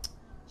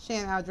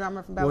Shannon, our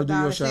drummer from Well, do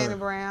your BelaDona, shout Shannon out.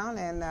 Brown,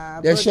 and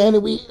That Boogie.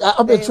 Shannon,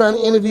 I've been They trying to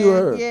pulled interview in.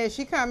 her. Yeah,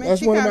 she coming. That's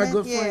she one of coming. my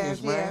good Yeah,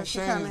 friends, man. yeah, she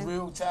Shannon's coming.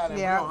 real talented,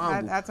 Yeah, real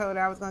humble. I told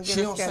her I was gonna get She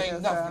a don't say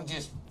schedule. nothing, So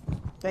just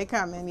they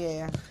coming.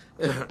 Yeah.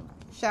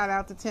 Shout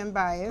out to Tim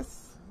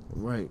Bias.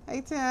 right. Hey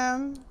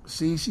Tim.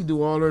 See, she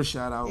do all her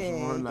shout outs on her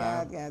Yeah,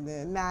 live. got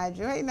the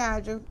Nigel. Hey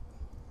Nigel.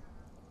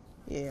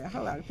 Yeah, a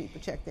whole lot of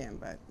people checked in,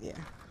 but yeah.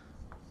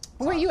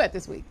 Where you at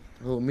this week?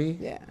 Who, me?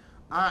 Yeah.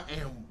 I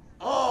am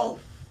off.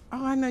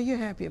 Oh, I know you're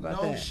happy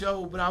about No that.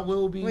 show, but I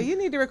will be. Well, you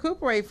need to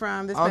recuperate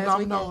from this Oh, past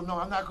weekend. no,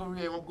 I'm not gonna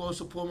be. I'm going to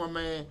support my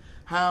man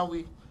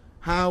Howie.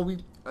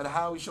 At the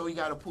Howie show, he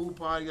got a pool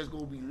party that's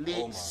gonna be lit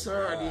Oh, my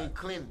Saturday God. in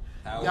Clinton.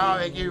 Howie. Y'all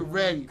ain't get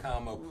ready.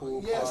 Comma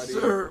pool Yes, party.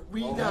 sir.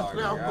 We Oh, that's my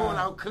where I'm God. going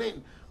out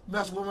Clinton.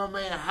 Mess with my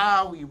man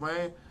Howie,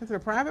 man. Is it a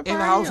private party? In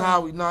the house, or-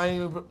 Howie. No, I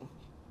ain't.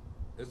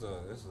 It's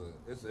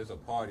a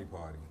party.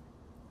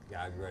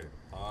 Y'all be ready.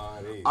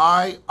 Party.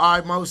 All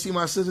right, Mo. See,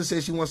 my sister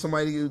said she wants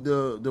somebody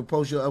to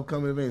post your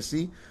upcoming event.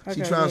 See, she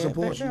Okay, trying to yeah,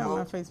 support you, they're on Mo.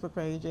 my Facebook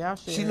page. Yeah, I'll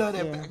share. She love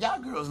that. Yeah.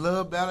 Y'all girls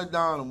love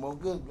BelaDona, Mo.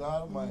 Good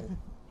God Almighty.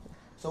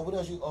 So what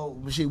else you? Oh,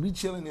 but shit, we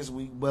chilling this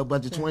week. But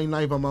the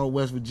 29th, I'm out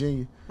West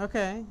Virginia.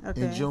 Okay.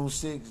 And June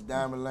 6th,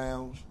 Diamond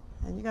Lounge.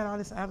 And you got all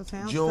this out of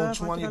town June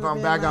stuff? Aren't you 20th, gonna I'm be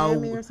in back out.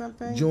 Miami or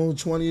something? June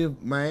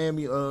 20th,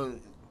 Miami.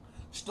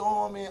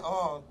 Storm and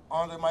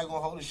Andre Mike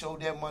gonna hold the show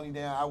that money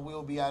down. I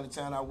will be out of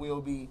town. I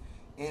will be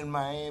in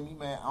Miami,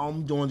 man.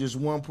 I'm doing just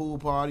one pool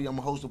party. I'm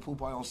gonna host a pool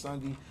party on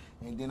Sunday,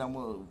 and then I'm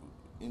gonna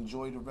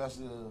enjoy the rest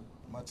of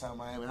my time in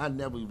Miami. I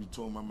never be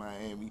touring my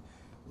Miami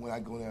when I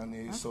go down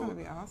there. That's gonna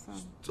be awesome.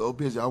 So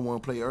busy. I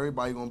want to play.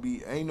 Everybody gonna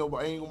be. Ain't gonna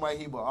be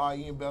here but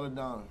RE and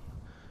BelaDona.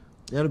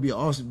 That'll be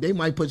awesome. They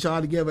might put y'all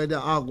together at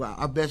that Agua.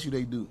 I bet you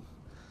they do.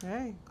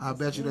 Hey. I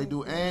bet you they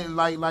do. And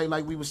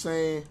like we were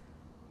saying,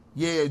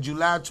 yeah,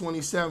 July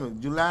 27th,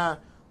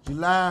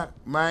 July,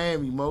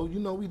 Miami, Mo. You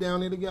know we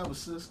down there together,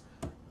 sis.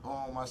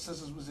 My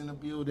sisters was in the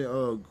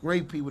building.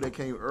 Great people that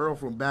came. Earl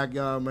from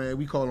Backyard, man.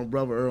 We call him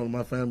Brother Earl.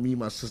 My family, me,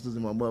 my sisters,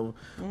 and my mother.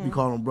 We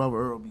call him Brother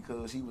Earl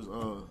because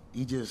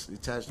he just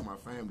attached to my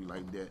family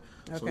like that.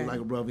 So Okay. like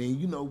a brother. And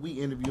you know, we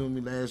interviewed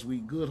him last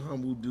week. Good,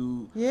 humble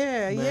dude.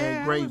 Yeah, man,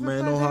 yeah. great it was a man.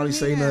 pleasure Don't hardly to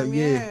say meet nothing.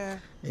 him, Yeah.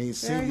 And Very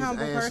sing his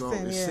humble ass off.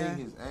 person, And yeah. sing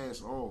his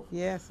ass off.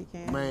 Yes, he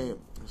can. Man,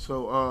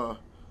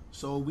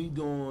 so we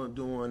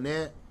doing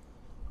that.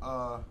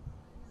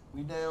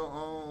 We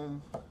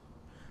down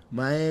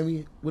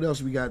Miami. What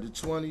else we got? The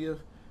 20th.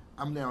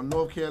 I'm down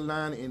North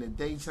Carolina in the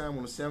daytime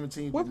on the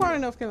 17th. What part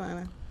of North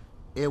Carolina?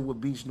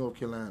 Edward Beach, North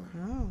Carolina.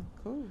 Oh,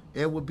 cool.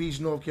 Edward Beach,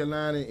 North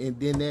Carolina, and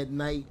then that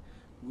night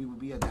we will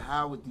be at the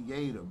Howard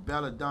Theater,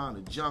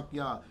 BelaDona,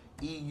 Junkyard,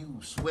 EU,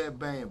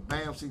 Sweatband,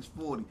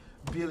 BAM640,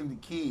 Billy the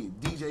Kid,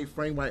 DJ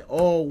Frank White,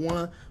 all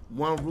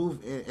one roof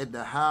at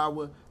the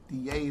Howard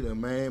Theater,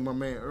 man. My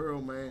man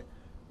Earl, man.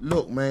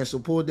 Look, man,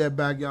 support that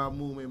backyard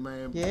movement,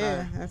 man.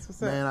 Yeah, that's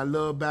what's up. Man, I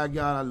love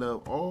backyard. I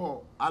love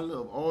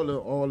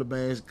all the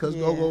bands. Cause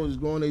Go-Go is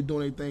growing, they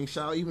doing their thing.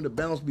 Shout out even the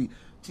Bounce Beat,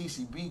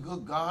 TCB.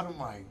 Good God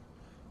Almighty,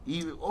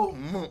 even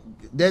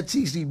that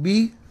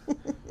TCB.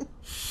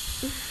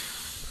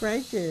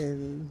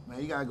 Franken.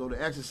 Man, you gotta go to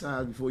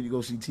exercise before you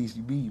go see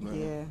TCB, man.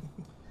 Yeah.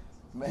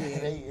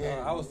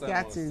 Man, I was standing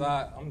on the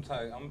side. I'm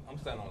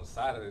standing on the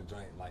side of the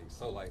joint, like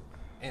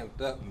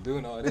amped up and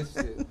doing all this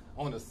shit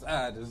on the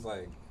side. It's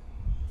like,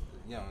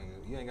 you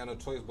ain't got no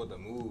choice but to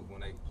move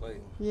when they play.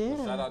 Yeah.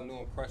 So shout out New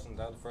Impressions.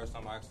 That was the first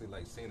time I actually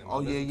seen them.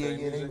 Oh yeah,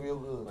 they real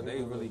good. But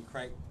they really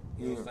cranked.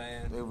 You know what I'm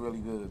saying? They're really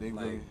good.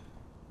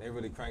 They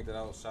really cranked it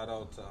out. Shout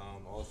out to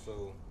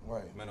also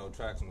Menno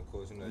Traction, of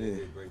course. They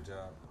did a great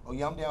job. Oh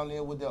yeah, I'm down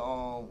there with the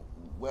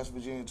West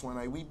Virginia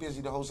 29. We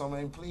busy the whole summer.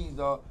 And please,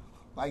 dog,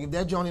 like if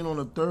that joint in on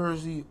a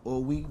Thursday or a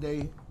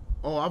weekday,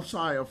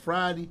 a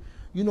Friday,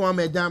 I'm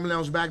at Diamond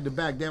Lounge back to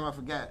back. Damn, I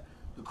forgot.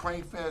 The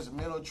Crank Fest,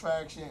 Menno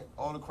Traction,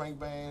 all the crank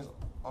bands,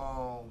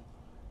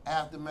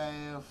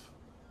 Aftermath,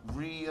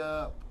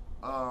 Re-Up,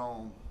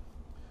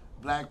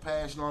 Black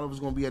Passion, all of us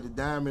gonna be at the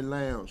Diamond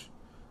Lounge.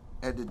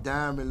 On the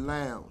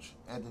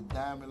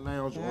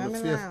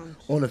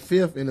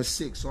 5th and the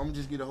 6th. So I'm gonna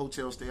just get a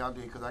hotel stay out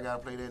there because I gotta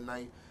play that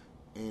night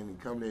and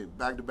come there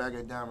back to back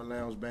at Diamond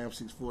Lounge,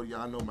 BAM640.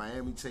 Y'all know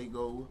Miami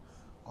Takeover,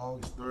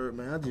 August 3rd,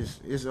 man.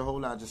 It's a whole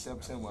lot of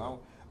September.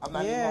 I'm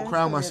not even gonna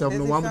crown myself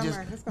no more. I'm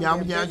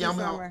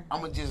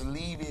gonna just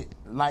leave it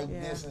like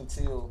this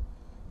until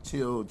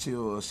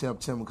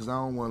September because I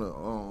don't want to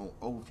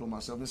overflow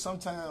myself. And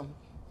sometimes,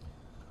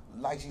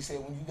 like she said,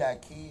 when you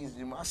got kids,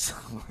 and my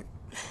son,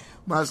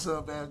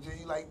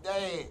 he like,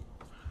 Dad,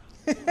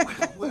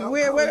 what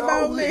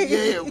about me?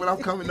 Yeah, when I'm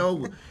coming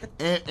over,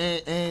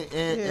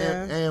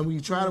 and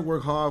we try to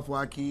work hard for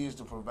our kids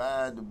to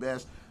provide the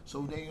best,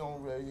 so they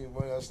don't really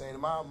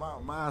understand.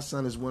 My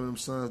son is one of them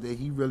sons that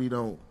he really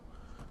don't.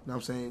 You know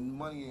what I'm saying?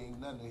 Money ain't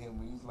nothing to him.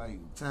 He's like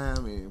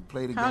time and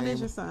play the game. How old is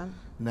your son?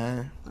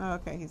 9. Oh,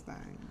 okay, he's 9.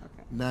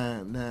 Okay.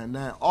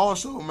 9.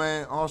 Also,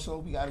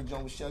 we got a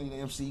joint with Shelly the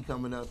MC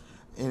coming up.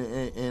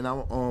 And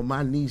I'm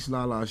my niece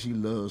Lala, she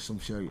loves some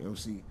Shelly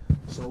MC.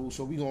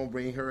 So we gonna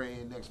bring her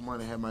in next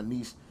month and have my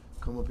niece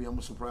come up here. I'm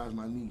gonna surprise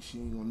my niece. She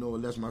ain't gonna know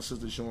unless my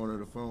sister's showing her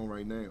the phone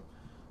right now.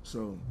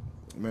 So,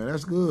 man,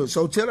 that's good.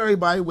 So tell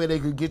everybody where they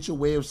could get your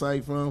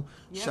website from,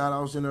 shout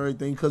outs and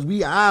everything. Cause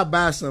I'll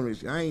buy some of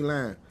this. I ain't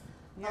lying.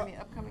 You have any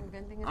upcoming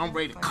vending events? I'm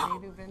ready to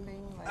come. Do vending?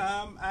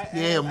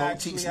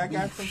 I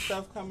got some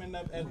stuff coming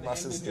up at the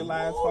end of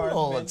July as far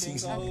as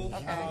vending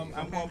goes.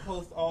 I'm going to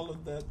post all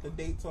of the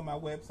dates on my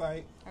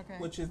website,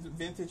 which is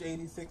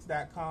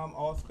vintage86.com,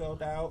 all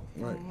spelled out.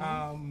 Right.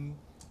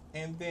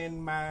 And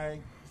then my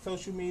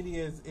social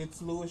media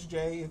it's Louis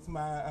J. It's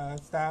my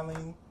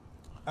styling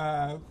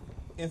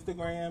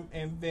Instagram,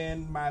 and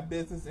then my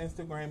business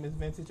Instagram is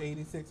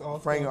Vintage86, all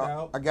spelled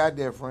out. I got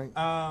that, Frank.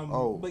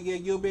 But yeah,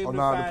 you'll be able to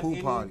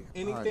find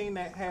anything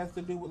that has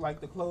to do with like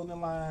the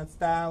clothing line,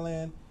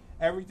 styling,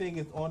 everything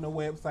is on the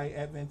website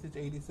at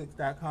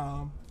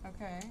vintage86.com.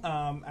 Okay.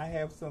 I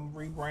have some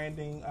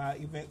rebranding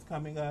events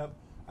coming up.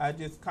 I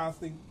just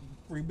constantly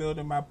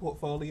rebuilding my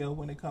portfolio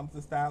when it comes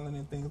to styling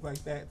and things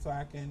like that, so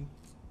I can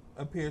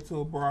appear to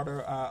a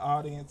broader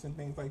audience and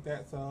things like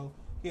that. So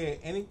yeah,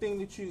 anything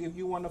that if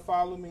you want to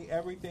follow me,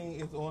 everything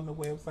is on the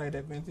website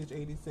at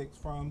Vintage86,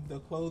 from the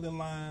clothing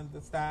line,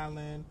 the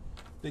styling,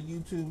 the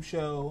YouTube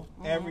show,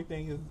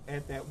 everything is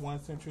at that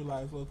one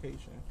centralized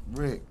location.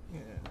 Rick.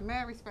 Yeah.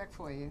 Mad respect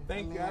for you.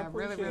 Thank you. I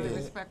really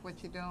respect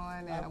what you're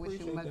doing, and I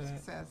wish you much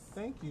success.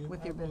 Thank you.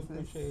 With your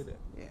business. Appreciate it.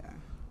 Yeah.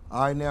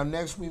 All right, now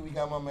next week we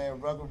got my man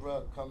Rugged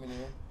Ruck coming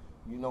in.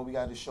 We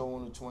got the show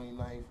on the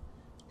 29th.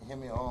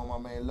 Him and my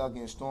man Lucky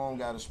and Storm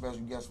got a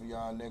special guest for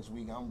y'all next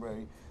week. I'm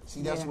ready.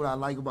 See, that's what I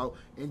like about.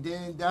 And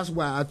then that's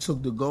why I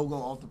took the Go-Go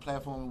off the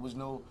platform. It was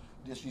no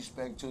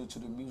disrespect to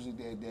the music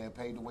that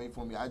paved the way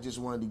for me. I just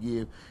wanted to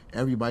give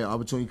everybody an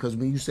opportunity, because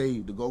when you say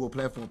the Go-Go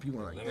platform, people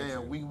are like,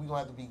 damn, we going to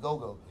have to be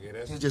Go-Go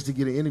just to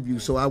get an interview.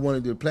 So I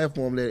wanted the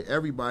platform that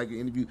everybody can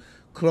interview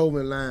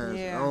clothing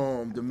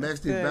lines,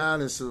 domestic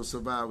violence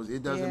survivors.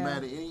 It doesn't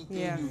matter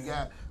anything you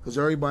got, because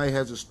everybody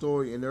has a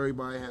story and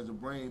everybody has a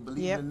brain.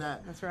 Believe it or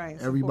not, that's right.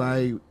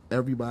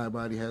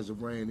 Everybody has a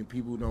brain, and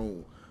people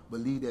don't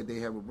believe that they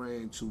have a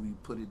brain until we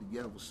put it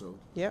together. So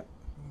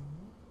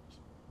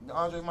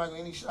Andre Michael,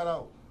 any shout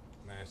out?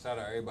 Man, shout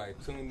out everybody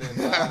tuned in live.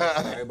 Shout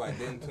out everybody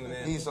didn't tune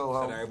in. Shout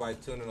out everybody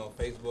tuning in on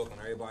Facebook, on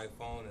everybody's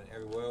phone, and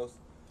everywhere else.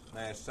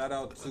 Man, shout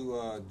out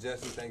to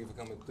Jesse. Thank you for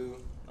coming through.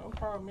 No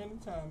problem,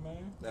 anytime,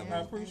 man. I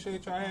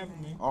appreciate y'all having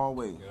me.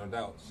 Always. No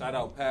doubt. Shout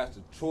out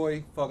Pastor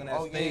Troy, fucking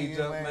that stage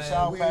up, man.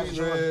 Shout out Pastor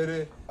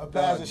Troy.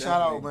 Pastor,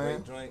 shout out,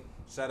 man. Great joint.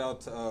 Shout out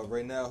to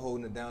Raynell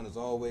holding it down as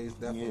always.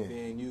 Definitely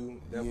being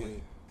you.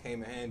 Definitely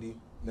came in handy.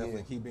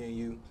 Definitely keep being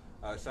you.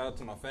 Shout out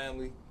to my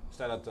family.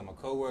 Shout out to my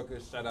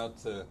coworkers. Shout out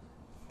to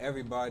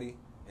everybody.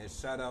 And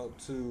shout out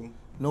to...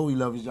 No, we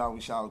love his job.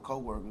 We shout out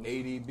coworkers.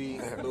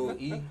 ADB, Lil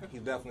E.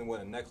 He's definitely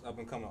one of the next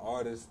up-and-coming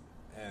artists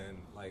and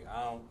like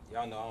y'all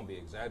know I don't be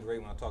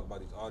exaggerating when I talk about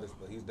these artists,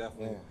 but he's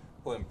definitely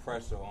putting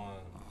pressure on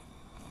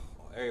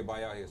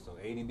everybody out here. So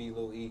ADB,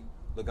 Lil E,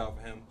 look out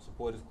for him.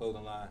 Support his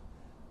clothing line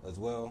as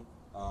well.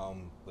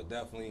 But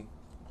definitely,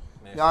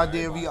 man, y'all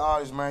DMV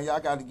artists, man, y'all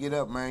got to get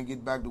up, man,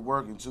 get back to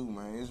working too,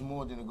 man. It's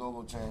more than a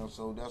go-go town,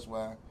 so that's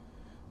why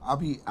I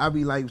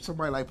be like,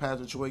 somebody like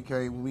Pastor Troy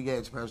came, when we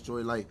got to Pastor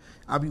Troy, like,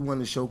 I be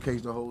wanting to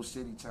showcase the whole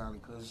city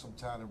talent, because there's some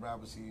talented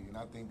rappers here, and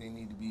I think they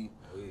need to be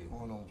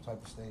on those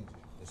type of stages.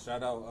 And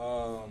shout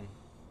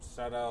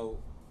out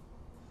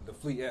the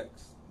Fleet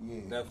X.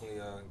 Yeah. Definitely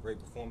a great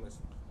performance.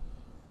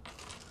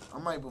 I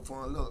might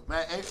perform. Look,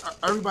 man,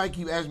 everybody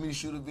keep asking me to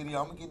shoot a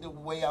video. I'm going to get the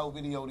Way Out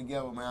video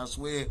together, man. I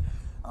swear,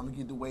 I'm going to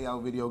get the Way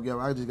Out video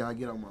together. I just got to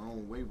get on my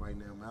own way right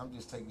now, man. I'm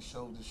just taking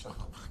show to show.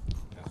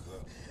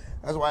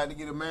 That's why I had to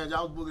get a manager.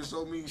 I was booking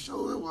so many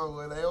shows. It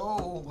was like,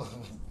 oh.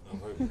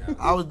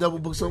 I was double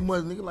booked so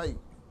much. Nigga like,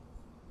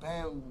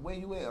 man, where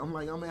you at? I'm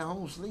like, I'm at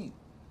home sleep.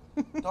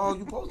 Dog,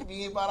 you supposed to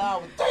be in about an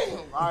hour. Damn.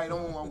 All right,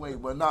 I'm on my way.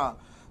 But nah,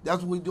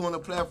 that's what we do on the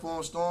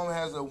platform. Storm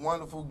has a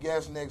wonderful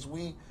guest next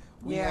week.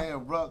 We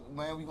have Ruck,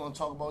 man. We're going to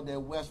talk about that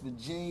West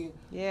Virginia.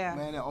 Yeah.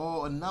 Man,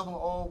 another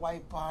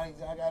all-white party.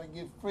 I got to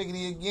get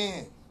friggity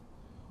again.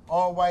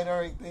 All-white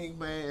everything,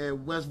 man, at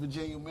West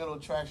Virginia Middle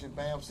Attraction,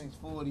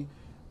 BAM640.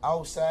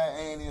 Outside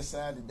and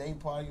inside. The day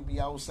party will be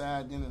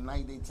outside. Then the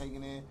night they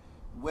taking in.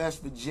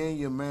 West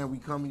Virginia, man, we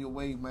coming your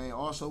way, man.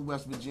 Also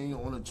West Virginia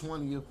on the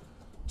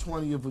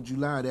 20th of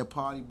July, that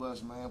party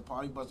bus, man.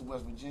 Party bus to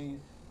West Virginia,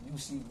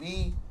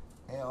 UCB,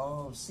 and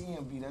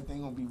CMB. That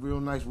thing gonna be real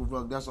nice with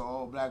Ruck. That's an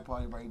all-black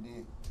party right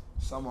there.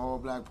 Summer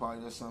all-black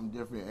party, that's something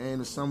different.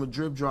 And the summer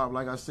drip drop,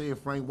 like I said,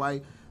 Frank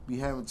White be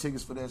having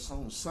tickets for that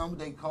song. Summer,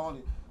 they call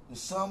it the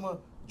summer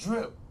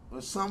drip.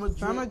 The summer drip.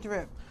 Summer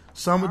drip.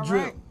 Summer all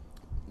drip. Right.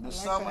 The like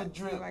summer that.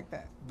 drip. I like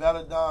that.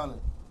 BelaDona,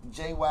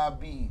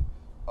 JYB,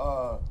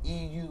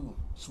 EU,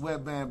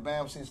 Sweatband,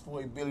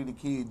 BAM640, Billy the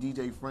Kid,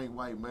 DJ Frank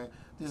White, man.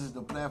 This is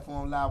the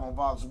platform live on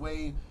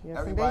VoxWav. Yes,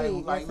 everybody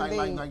indeed.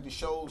 who like the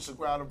show,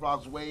 subscribe to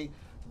VoxWav.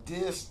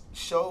 This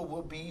show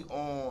will be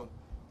on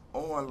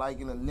like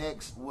in the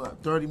next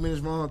 30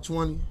 minutes, wrong,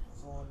 20.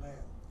 It's on now.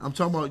 I'm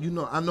talking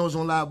about, I know it's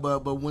on live,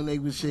 but when they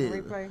was shit.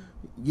 Replay.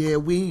 Yeah,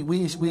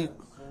 we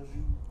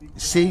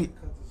see.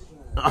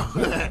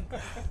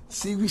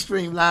 See, we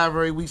stream live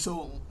every week,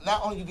 so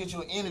not only you get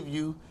your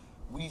interview,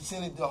 we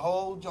send it the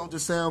whole jump to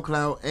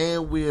SoundCloud,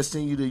 and we'll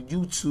send you the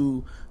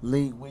YouTube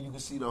link where you can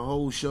see the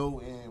whole show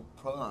and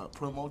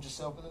promote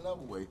yourself in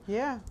another way.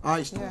 Yeah. All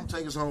right, Stu,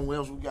 take us home. What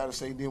else we got to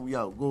say? Then we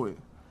out. Go ahead.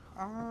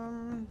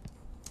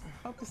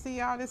 Hope to see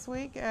y'all this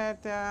week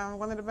at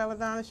one of the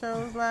BelaDona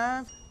shows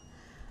live.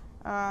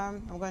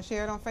 I'm going to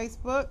share it on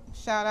Facebook.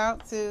 Shout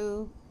out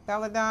to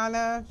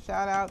BelaDona.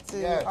 Shout out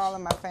to all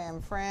of my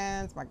family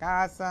friends, my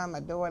godson,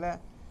 my daughter,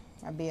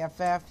 my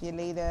BFF,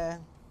 Yelita.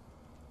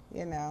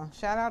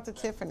 Shout out to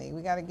Tiffany.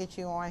 We got to get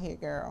you on here,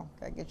 girl.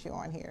 Got to get you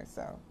on here.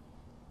 So,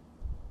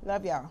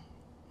 love y'all.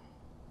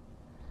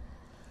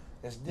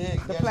 That's dig.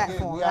 The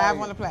platform. Live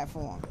on the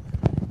platform.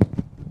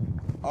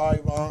 All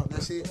right, Ron.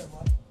 That's it.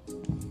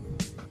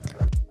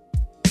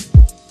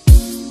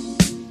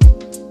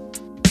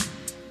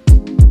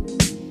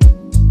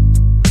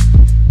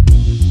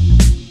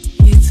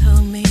 You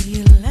told me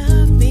you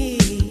love me.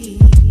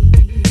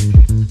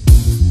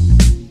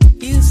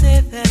 You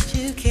said that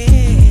you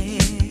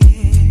cared.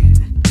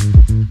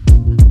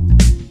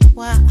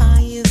 Why are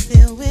you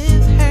still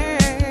with her?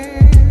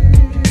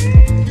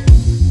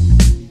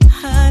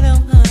 I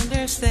don't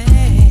understand.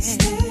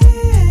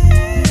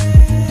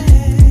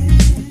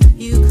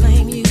 You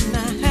claim you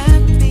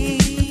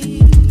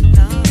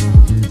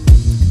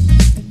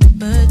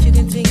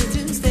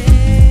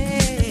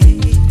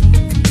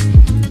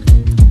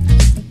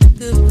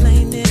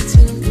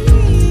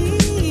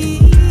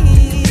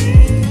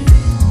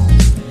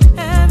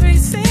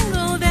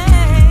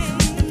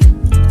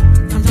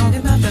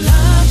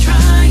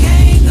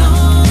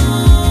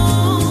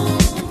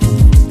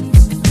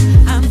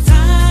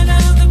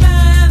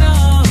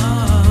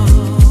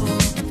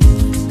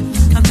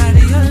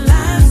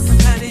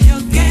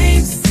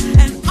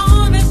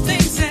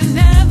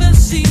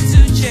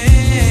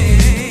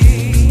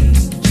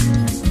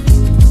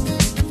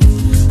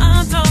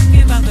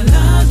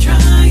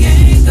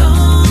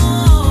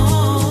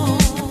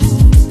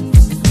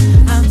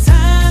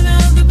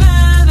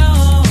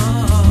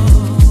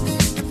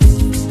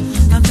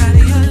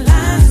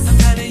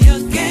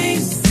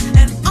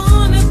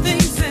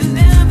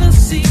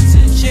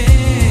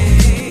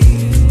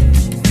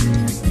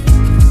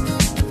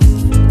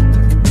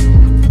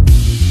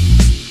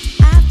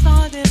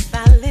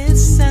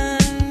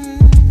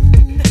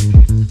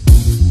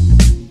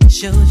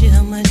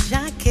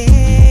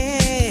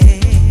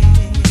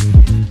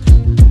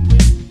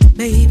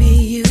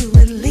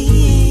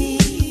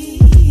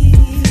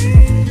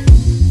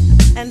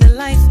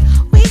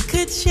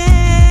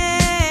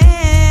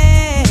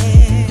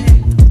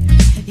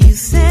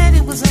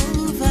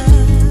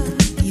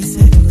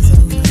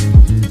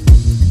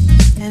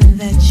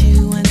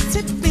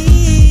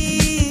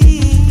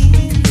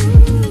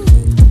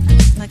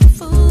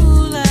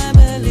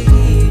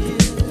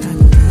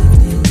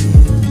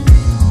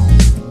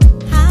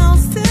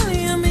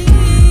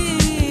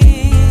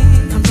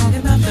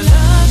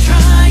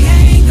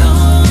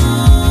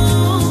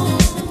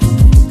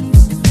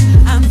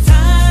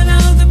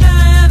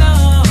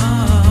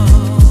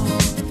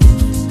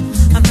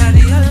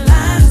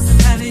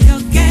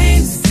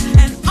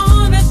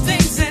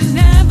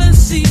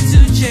seem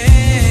to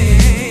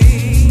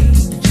change.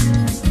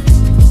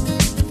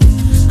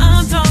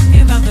 I'm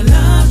talking about the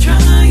love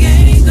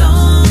triangle.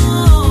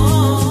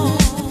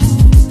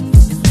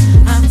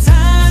 I'm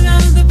tired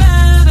of the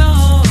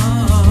battle.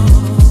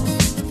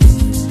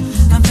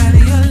 I'm tired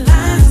of your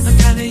lies, I'm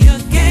tired of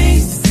your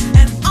games,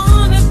 and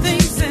all the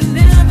things that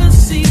never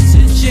seem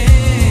to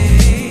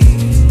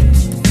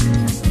change.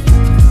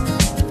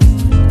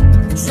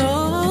 So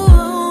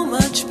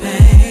much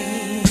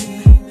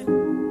pain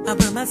I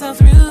put myself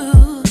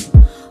through.